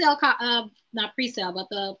pre-sale, not pre-sale, but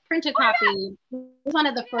the printed copy was one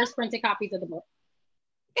of the first printed copies of the book.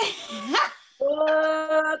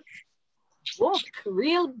 Book,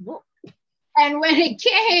 real book. And when it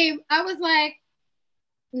came, I was like,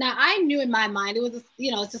 now I knew in my mind it was,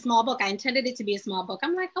 it's a small book. I intended it to be a small book.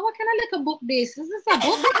 I'm like, oh, what kind of like a book this? Is this a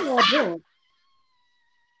book or a book?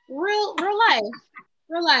 Real life.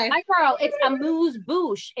 Real life. My girl, it's amuse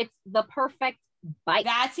bouche. It's the perfect bite.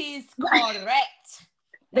 That is correct.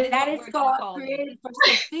 That is called created for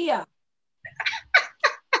Sophia.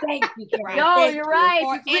 Thank you, Karen. No, you're right.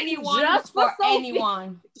 For anyone, just for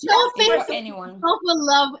anyone. For anyone. Sophia will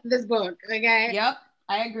love this book, okay? Yep,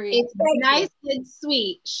 I agree. It's nice and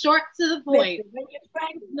sweet, short to the point. Listen, when your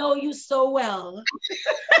friends know you so well.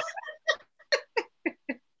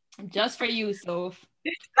 Just for you, Soph.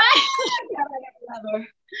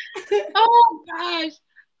 Oh gosh.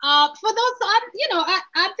 For those,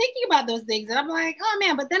 I'm thinking about those things, and I'm like, oh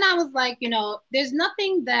man. But then I was like, there's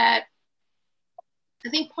nothing that I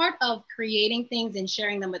think part of creating things and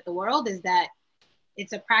sharing them with the world is that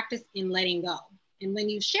it's a practice in letting go. And when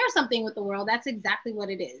you share something with the world, that's exactly what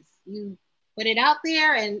it is. You put it out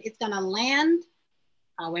there, and it's gonna land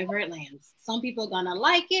however it lands. Some people are gonna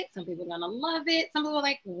like it, some people are gonna love it, some people are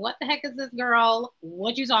like, what the heck is this girl?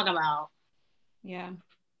 What you talking about? Yeah.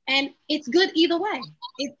 And it's good either way.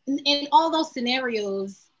 In all those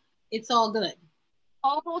scenarios, it's all good.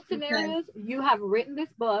 All those scenarios, you have written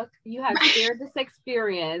this book, you have shared this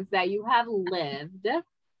experience that you have lived.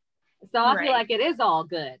 So I feel like it is all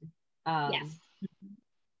good. Yes.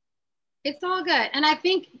 It's all good. And I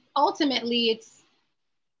think ultimately it's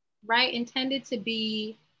intended to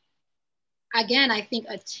be, again, I think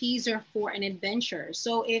a teaser for an adventure.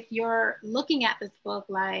 So if you're looking at this book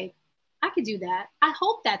like, I could do that. I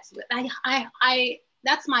hope that's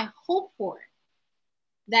that's my hope for it.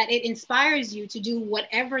 That it inspires you to do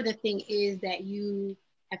whatever the thing is that you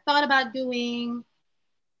have thought about doing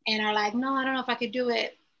and are like, no, I don't know if I could do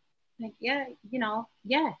it. Like, yeah.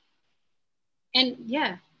 And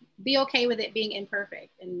yeah, be okay with it being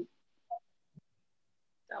imperfect. And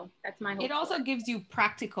so that's my hope. It also gives you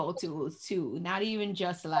practical tools too, not even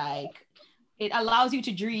just like, it allows you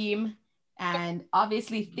to dream and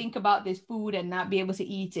obviously think about this food and not be able to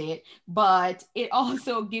eat it, but it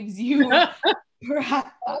also gives you, I'm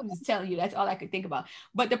just telling you, that's all I could think about.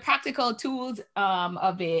 But the practical tools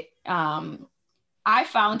of it, I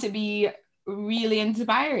found to be really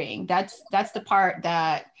inspiring. That's the part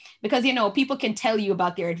that, because, people can tell you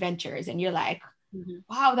about their adventures and you're like,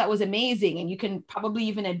 wow, that was amazing. And you can probably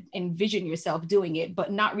even envision yourself doing it,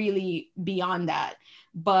 but not really beyond that.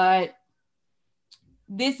 But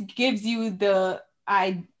this gives you this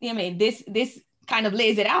kind of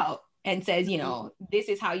lays it out and says, this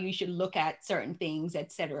is how you should look at certain things,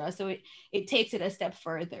 etc. So it takes it a step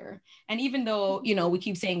further. And even though, we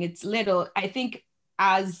keep saying it's little, I think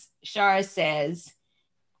as Shar says,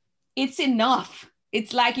 it's enough.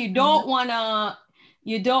 It's like, you don't want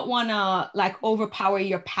to like overpower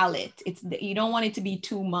your palate. You don't want it to be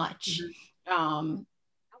too much. So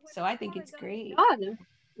I think it's great.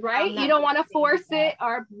 Right? You don't want to force it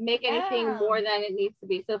or make anything more than it needs to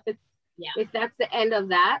be. So if that's the end of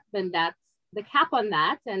that, then that's the cap on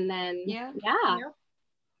that. And then, yeah.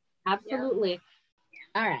 Absolutely.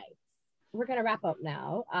 Yeah. All right. We're going to wrap up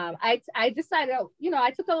now. I decided,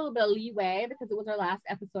 I took a little bit of leeway because it was our last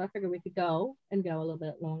episode. I figured we could go a little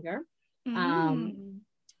bit longer.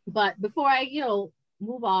 But before I,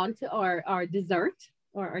 move on to our dessert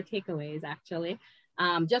or our takeaways, actually,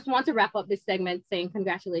 just want to wrap up this segment saying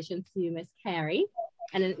congratulations to you, Miss Carrie.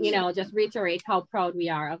 And then, just reiterate how proud we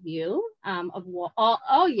are of you.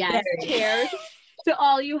 Cheers to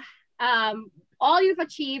all you've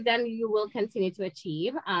achieved and you will continue to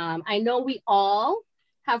achieve. I know we all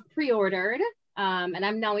have pre-ordered, and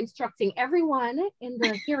I'm now instructing everyone in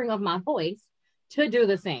the hearing of my voice to do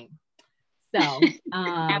the same. So,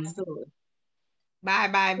 absolutely. Bye.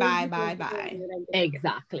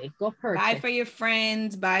 Exactly. Go purchase. Buy for your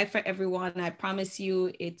friends, buy for everyone. I promise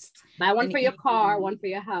you it's buy one for your car, one for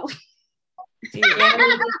your house.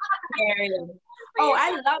 Oh,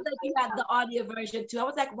 I love that you had the audio version too. I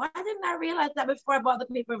was like, why didn't I realize that before I bought the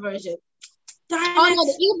paper version? No,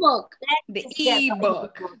 the ebook. The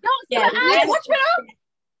ebook. No, what's wrong?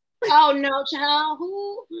 Oh no, child.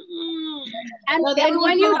 And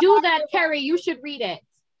when you do that, Carrie, you should read it.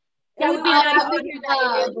 It would be nice to hear that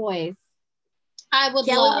in your voice. I would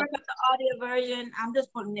love the audio version. I'm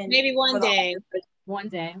just putting in. Maybe one day. One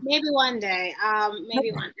day. Maybe one day.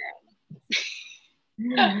 Maybe one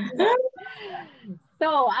day.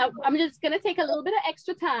 So I'm just going to take a little bit of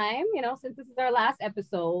extra time, since this is our last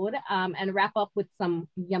episode, and wrap up with some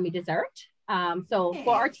yummy dessert. So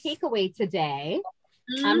for our takeaway today,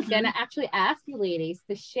 I'm going to actually ask you ladies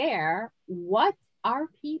to share what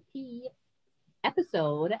RPP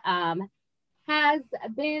episode has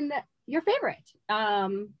been your favorite,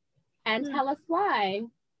 and tell us why.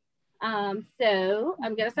 So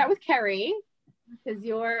I'm going to start with Carrie, because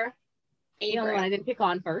you're the only one I didn't pick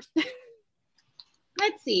on first.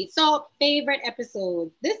 Let's see. So favorite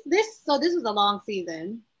episode. This was a long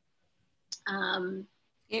season.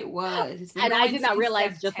 It was. And I did not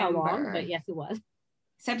realize just how long, but yes, it was.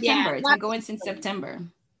 September. It's been going since September.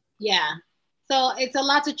 Yeah. So it's a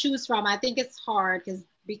lot to choose from. I think it's hard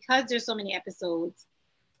because there's so many episodes.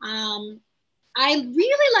 I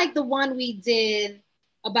really like the one we did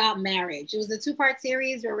about marriage. It was a 2-part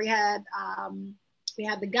series where we had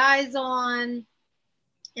the guys on,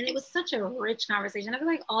 and it was such a rich conversation. I feel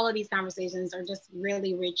like all of these conversations are just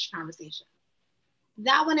really rich conversations.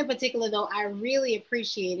 That one in particular, though, I really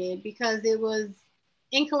appreciated because it was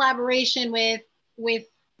in collaboration with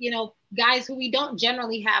guys who we don't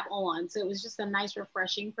generally have on. So it was just a nice,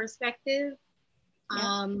 refreshing perspective.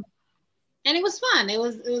 Yeah. And it was fun. It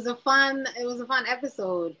was a fun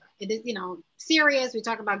episode. It is, serious. We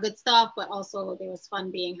talk about good stuff, but also there was fun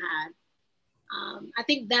being had. I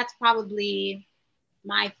think that's probably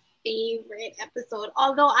my favorite episode.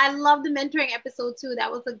 Although I love the mentoring episode too.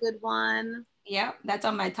 That was a good one. Yeah, that's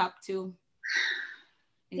on my top 2.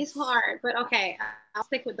 It's hard, but okay. I'll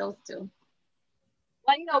stick with those 2.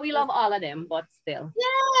 Well, we love all of them, but still.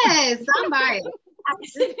 Yes, I'm biased.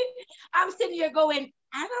 I'm sitting here going,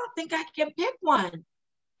 I don't think I can pick one.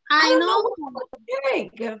 I know. What to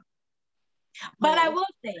pick. But I will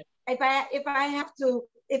say,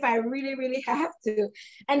 if I really, really have to,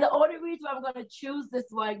 and the only reason I'm going to choose this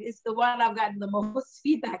one is the one I've gotten the most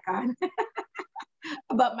feedback on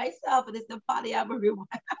about myself, and it's the polyamory one.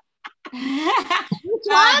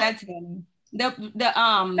 That's funny. The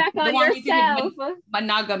one yourself.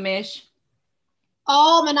 Monogamish.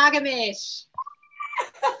 Oh, Monogamish.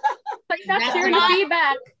 But you're not sharing the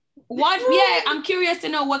feedback. What? Yeah, I'm curious to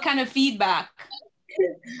know what kind of feedback.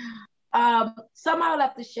 Some I'll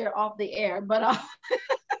have to share off the air, but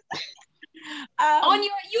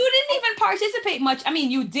you didn't even participate much. I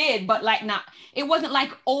mean, you did, but it wasn't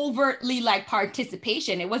like overtly like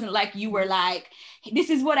participation. It wasn't like you were like, this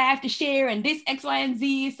is what I have to share and this X, Y, and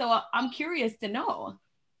Z. So I'm curious to know.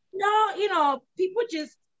 No, people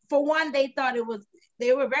just, for one, they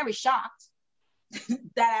were very shocked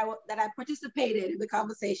that I participated in the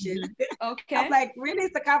conversation. Okay. I'm like, really,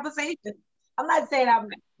 it's a conversation. I'm not saying I'm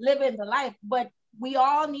living the life, but we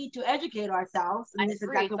all need to educate ourselves, and this is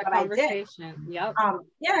exactly what I did. Yep.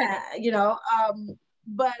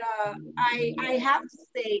 But I have to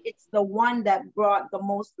say it's the one that brought the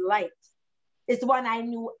most light. It's one I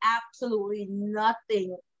knew absolutely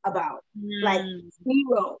nothing about, like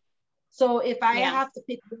 0. So if I have to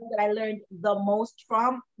pick one that I learned the most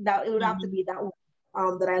from, that it would have to be that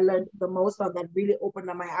one that I learned the most from, that really opened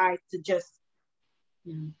up my eyes to just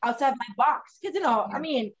outside my box. Because I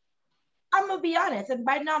mean, I'm gonna be honest, and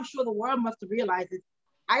by now I'm sure the world must have realized it.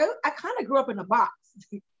 I kind of grew up in a box.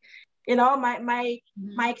 My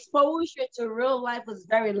exposure to real life was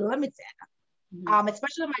very limited.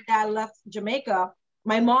 especially when my dad left Jamaica,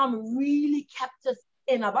 my mom really kept us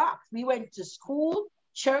in a box. We went to school,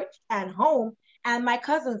 church, and home, and my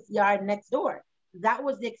cousin's yard next door. That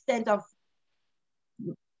was the extent of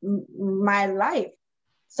my life.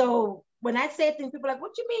 So when I say things, people are like,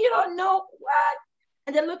 what you mean you don't know? What?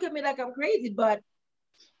 And they look at me like I'm crazy, but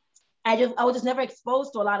I was just never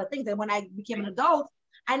exposed to a lot of things. And when I became an adult,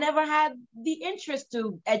 I never had the interest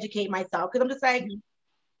to educate myself because I'm just like,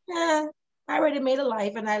 I already made a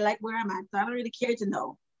life and I like where I'm at. So I don't really care to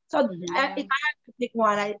know. So if I had to pick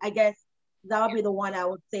one, I guess that would be the one I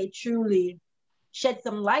would say truly shed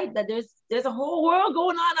some light that there's a whole world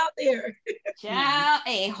going on out there. Yeah,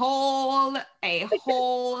 a whole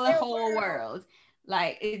world.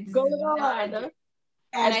 Like it's going on.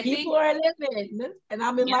 And people are living, and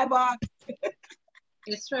I'm in my box.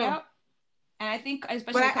 It's true. Yep. And I think,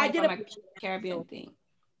 especially coming from a Caribbean thing.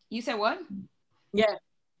 You said what? Yeah,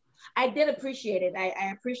 I did appreciate it.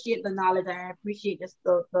 I appreciate the knowledge. I appreciate just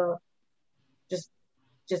just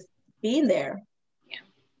being there. Yeah.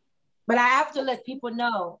 But I have to let people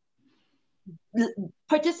know,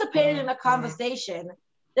 participating in a conversation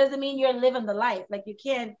doesn't mean you're living the life. Like you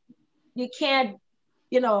can't,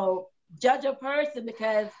 judge a person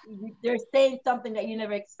because they're saying something that you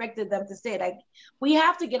never expected them to say. Like we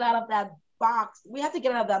have to get out of that box. We have to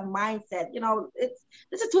get out of that mindset.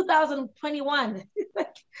 This is 2021.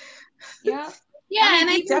 Yeah. And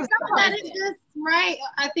I think some of that is just right.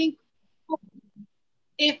 I think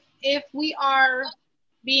if we are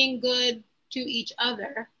being good to each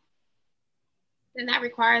other, then that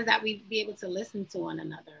requires that we be able to listen to one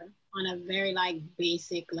another on a very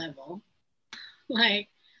basic level.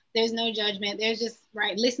 There's no judgment. There's just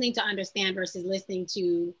listening to understand versus listening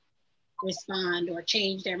to respond or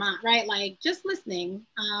change their mind, right? Just listening.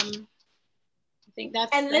 I think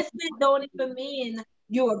that's listening don't even mean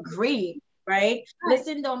you agree, right?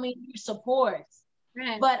 Listen don't mean you support.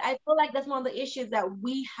 Right. But I feel like that's one of the issues that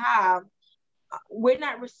we have. We're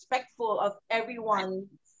not respectful of everyone's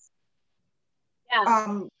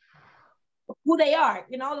who they are.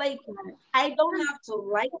 I don't have to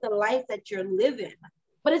like the life that you're living,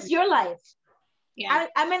 but it's your life. Yeah.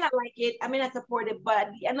 I may not like it, I may not support it, but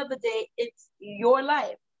at the end of the day, it's your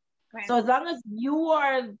life. Right. So as long as you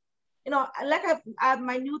are,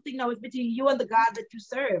 my new thing now is between you and the God that you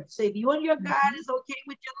serve. So if you and your God is okay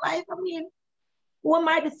with your life, who am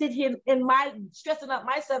I to sit here stressing out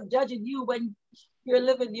myself, judging you when you're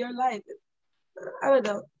living your life? I don't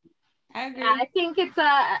know. I agree. I think it's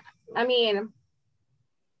I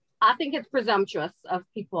think it's presumptuous of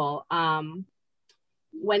people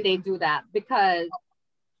when they do that, because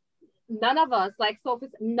none of us, like Sophie,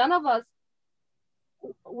 we're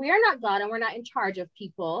not God and we're not in charge of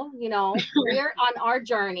people. We're on our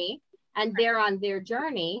journey and they're on their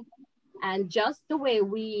journey, and just the way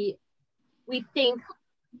we think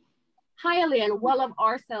highly and well of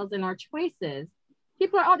ourselves and our choices,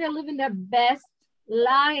 people are out there living their best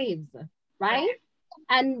lives, right?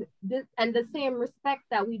 And the same respect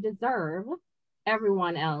that we deserve,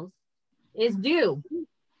 everyone else is due,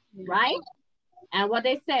 right? And what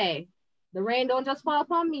they say, the rain don't just fall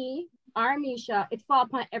upon me, Armisha, it fall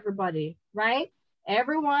upon everybody, right?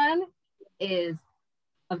 Everyone is,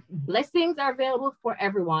 blessings are available for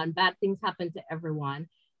everyone. Bad things happen to everyone.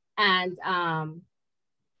 And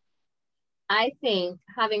I think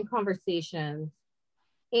having conversations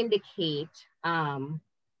indicate a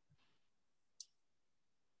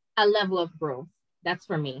level of growth. That's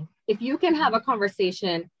for me. If you can have a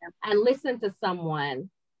conversation and listen to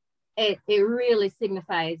someone, it really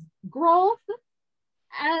signifies growth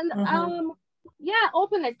and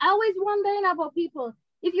openness. I always wondering about people,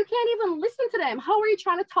 if you can't even listen to them, how are you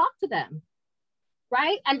trying to talk to them?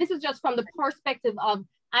 Right? And this is just from the perspective of,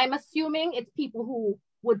 I'm assuming it's people who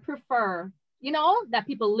would prefer, that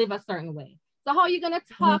people live a certain way. So how are you going to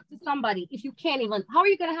talk to somebody if you can't even, how are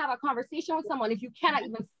you going to have a conversation with someone if you cannot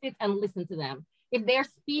even sit and listen to them? If their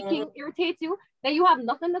speaking irritates you, then you have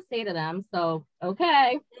nothing to say to them. So,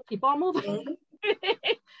 okay, keep on moving.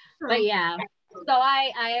 But yeah, so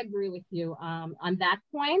I agree with you on that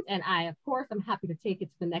point. And of course, I'm happy to take it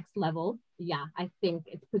to the next level. Yeah, I think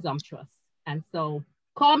it's presumptuous. And so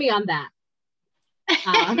call me on that.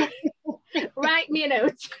 Write me a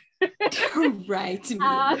note. Write me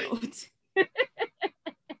a note.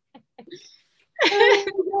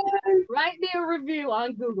 Write me a review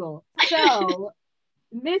on Google. So,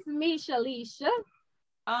 Miss Misha Leisha.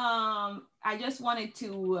 I just wanted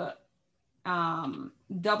to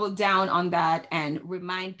double down on that and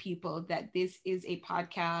remind people that this is a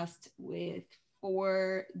podcast with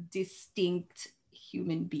 4 distinct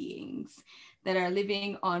human beings that are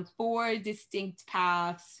living on 4 distinct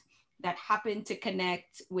paths that happen to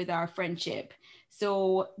connect with our friendship.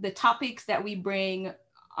 So the topics that we bring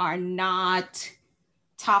are not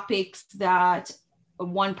topics that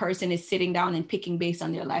one person is sitting down and picking based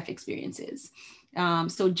on their life experiences.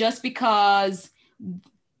 So just because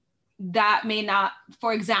that may not,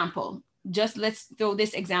 for example, just let's throw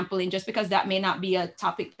this example in, just because that may not be a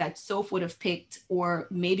topic that Soph would have picked or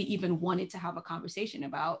maybe even wanted to have a conversation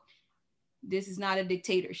about, this is not a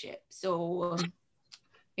dictatorship. So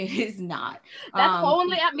it is not. That's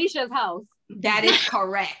only at Misha's house. That is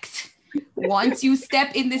correct. Once you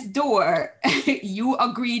step in this door, you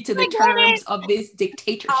agree to the terms of this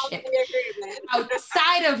dictatorship.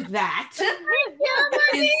 Outside of that,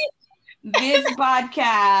 this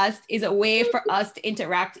podcast is a way for us to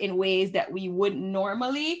interact in ways that we wouldn't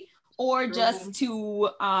normally, or just to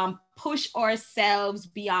push ourselves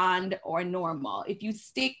beyond our normal. If you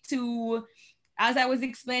stick to, as I was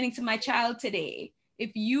explaining to my child today,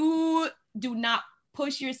 if you do not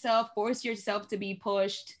push yourself, force yourself to be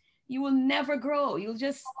pushed, you will never grow. You'll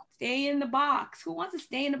just stay in the box. Who wants to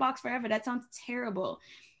stay in the box forever? That sounds terrible.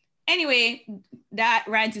 Anyway, that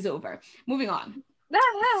rant is over. Moving on.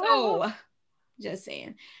 So, just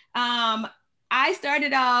saying. I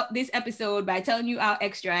started out this episode by telling you how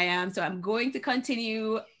extra I am. So I'm going to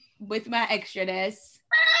continue with my extraness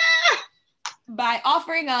by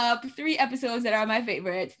offering up 3 episodes that are my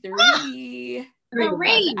favorite. 3.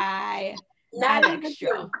 Because I am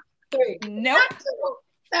extra. Nope.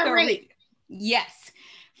 3. Yes.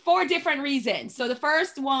 4 different reasons. So the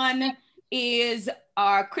first one is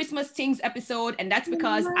our Christmas Things episode, and that's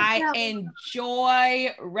because I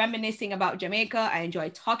enjoy reminiscing about Jamaica. I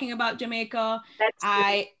enjoy talking about Jamaica.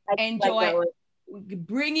 I enjoy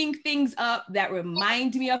bringing things up that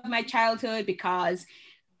remind me of my childhood, because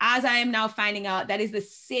as I am now finding out, that is the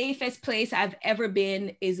safest place I've ever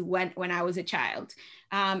been, is when I was a child.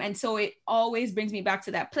 And so it always brings me back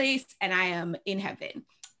to that place, and I am in heaven.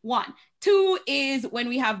 1. 2 is when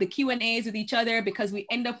we have the Q&As with each other, because we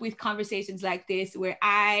end up with conversations like this where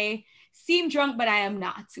I seem drunk, but I am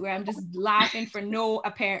not, where I'm just laughing for no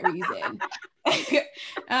apparent reason.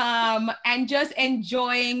 And just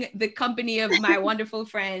enjoying the company of my wonderful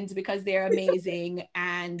friends, because they're amazing.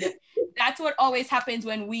 And that's what always happens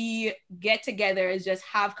when we get together, is just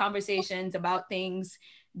have conversations about things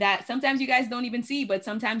that sometimes you guys don't even see, but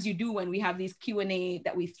sometimes you do when we have these Q&A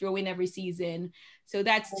that we throw in every season. So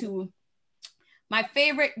that's 2. My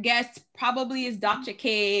favorite guest probably is Dr.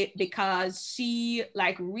 K, because she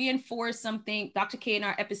reinforced something. Dr. K in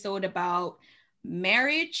our episode about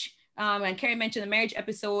marriage, and Carrie mentioned the marriage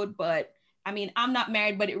episode, but I mean, I'm not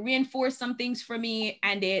married, but it reinforced some things for me,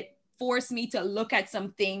 and it forced me to look at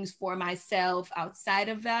some things for myself outside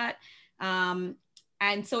of that.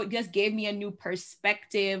 And so it just gave me a new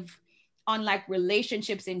perspective on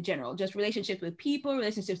relationships in general, just relationships with people,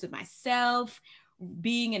 relationships with myself,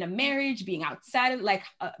 being in a marriage, being outside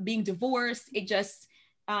of being divorced. It just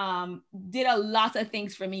did a lot of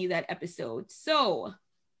things for me, that episode. So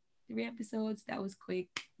 3 episodes, that was quick.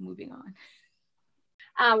 Moving on.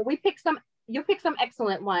 You picked some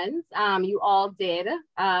excellent ones. You all did.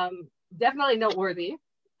 Definitely noteworthy.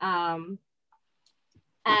 And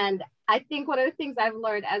I think one of the things I've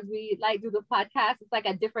learned as we do the podcast, it's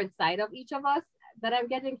a different side of each of us that I'm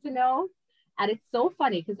getting to know. And it's so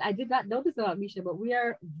funny, because I did not know this about Misha, but we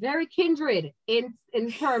are very kindred in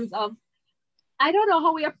terms of, I don't know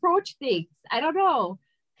how we approach things. I don't know.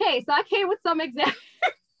 Okay, so I came with some examples.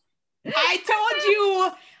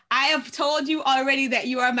 I have told you already that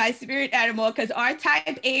you are my spirit animal, because our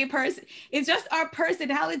type A person is just our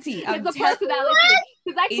personality. It's a personality.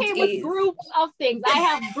 Because I came with groups of things. I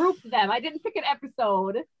have grouped them. I didn't pick an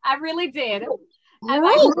episode. I really did. And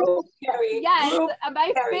my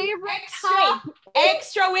favorite type.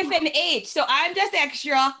 Extra with an H. So I'm just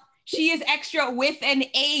extra. She is extra with an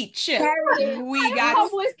H. We got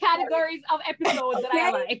published categories of episodes that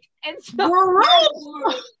I like. And so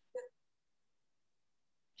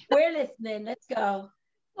we're listening. Let's go.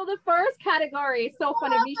 So the first category, so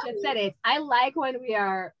funny, Misha said it. I like when we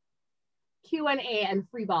are Q&A and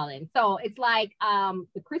freeballing. So it's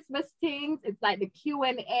the Christmas things. It's the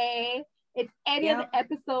Q&A. It's any of the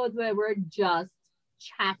episodes where we're just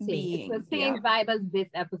chatting. It's the same vibe as this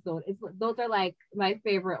episode. Those are my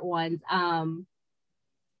favorite ones.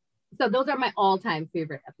 So those are my all-time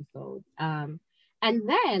favorite episodes. And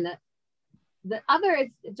then the other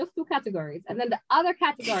is just 2 categories. And then the other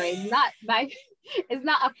category is not a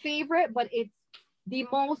favorite, but it's the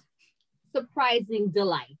most surprising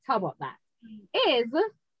delight. How about that? Is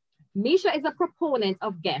Misha is a proponent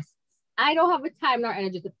of guests. I don't have the time nor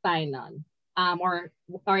energy to find none, or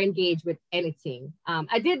engage with anything.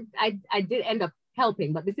 I did end up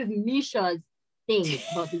helping, but this is Misha's thing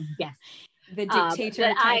about these guests. The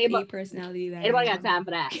dictator type A personality. Anybody got time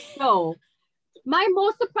for that? So my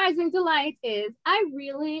most surprising delight is I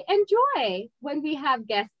really enjoy when we have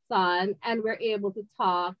guests on and we're able to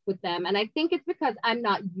talk with them. And I think it's because I'm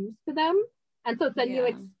not used to them. And so it's a new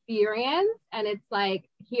experience, and it's like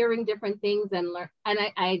hearing different things and learn. And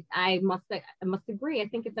I must agree. I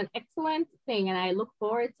think it's an excellent thing. And I look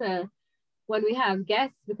forward to when we have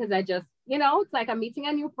guests, because I just, it's like I'm meeting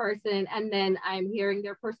a new person and then I'm hearing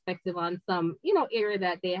their perspective on some, area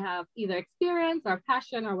that they have either experience or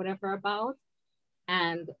passion or whatever about.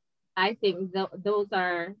 And I think those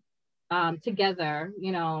are together,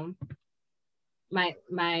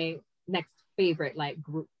 my next favorite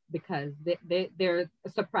group, because they're a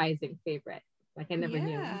surprising favorite. I never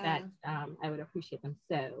knew that I would appreciate them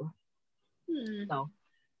so.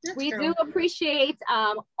 That's we true. Do appreciate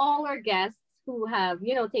all our guests who have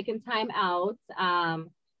taken time out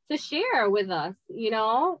to share with us.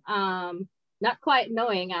 Not quite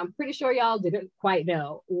knowing. I'm pretty sure y'all didn't quite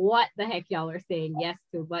know what the heck y'all are saying yes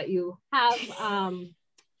to, but you have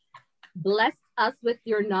blessed us with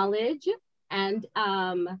your knowledge, and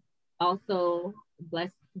also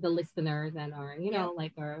blessed the listeners and our,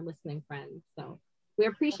 our listening friends. So we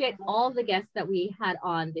appreciate all the guests that we had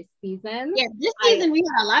on this season. Yeah, this season we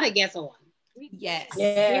had a lot of guests on. Yes.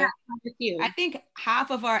 Yeah. I think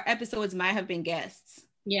half of our episodes might have been guests.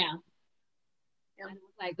 Yeah.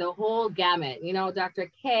 Like the whole gamut,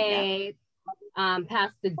 Dr. K,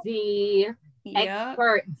 Pastor D,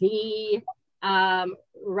 Expert D,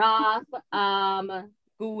 Roth,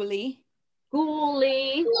 Ghoulie,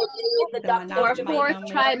 the doctor, fourth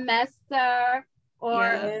trimester,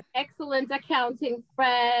 or excellent accounting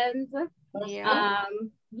friends. Monogamish.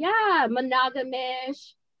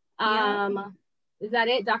 Is that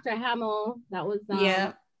it? Dr. Hamill. That was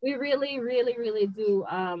we really, really, really do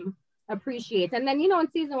appreciate. And then in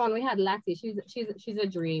season 1 we had Lati. She's a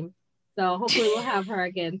dream. So hopefully we'll have her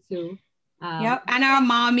again too. And our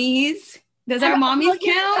mommies. Does our mommies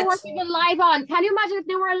count? They weren't even live on. Can you imagine if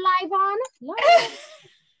they were live on?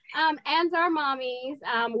 And our mommies.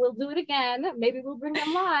 We'll do it again. Maybe we'll bring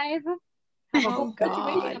them live. Have a whole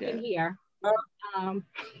situation up in here.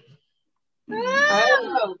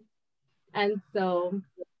 And so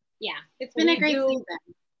it's been a great season.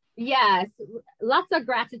 Yes, lots of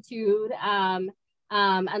gratitude, and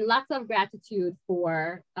lots of gratitude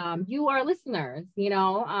for you, our listeners.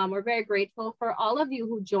 We're very grateful for all of you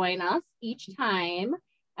who join us each time,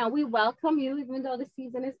 and we welcome you, even though the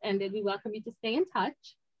season is ended. We welcome you to stay in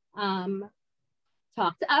touch.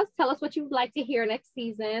 Talk to us. Tell us what you would like to hear next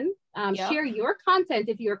season. Share your content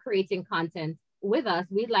if you're creating content with us.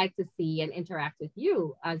 We'd like to see and interact with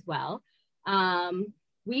you as well.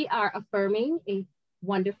 We are affirming a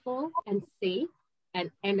wonderful and safe and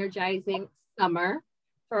energizing summer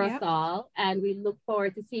for us all, and we look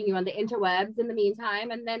forward to seeing you on the interwebs in the meantime,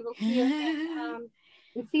 and then we'll see you again,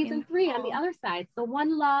 in season 3 on the other side. So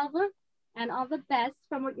one love and all the best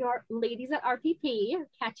from your ladies at RPP.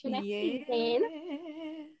 Catch you next season.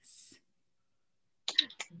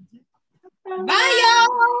 Bye, y'all.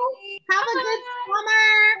 Have a good summer.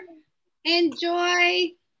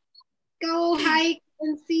 Enjoy. Go hike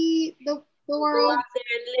and see the world. Go out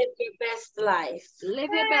there and live your best life. Live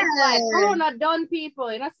your best life. Corona done,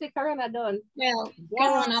 people. You know, say Corona done. Yeah.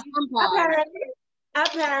 Corona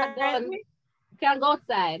apparently. Can't go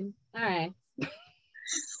outside. All right.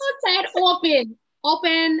 Outside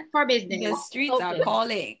open for business. The streets are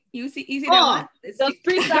calling. You see that one? The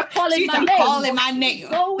streets are calling my name.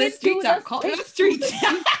 The streets are calling the streets.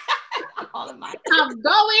 I'm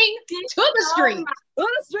going to the streets. To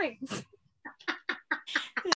the streets.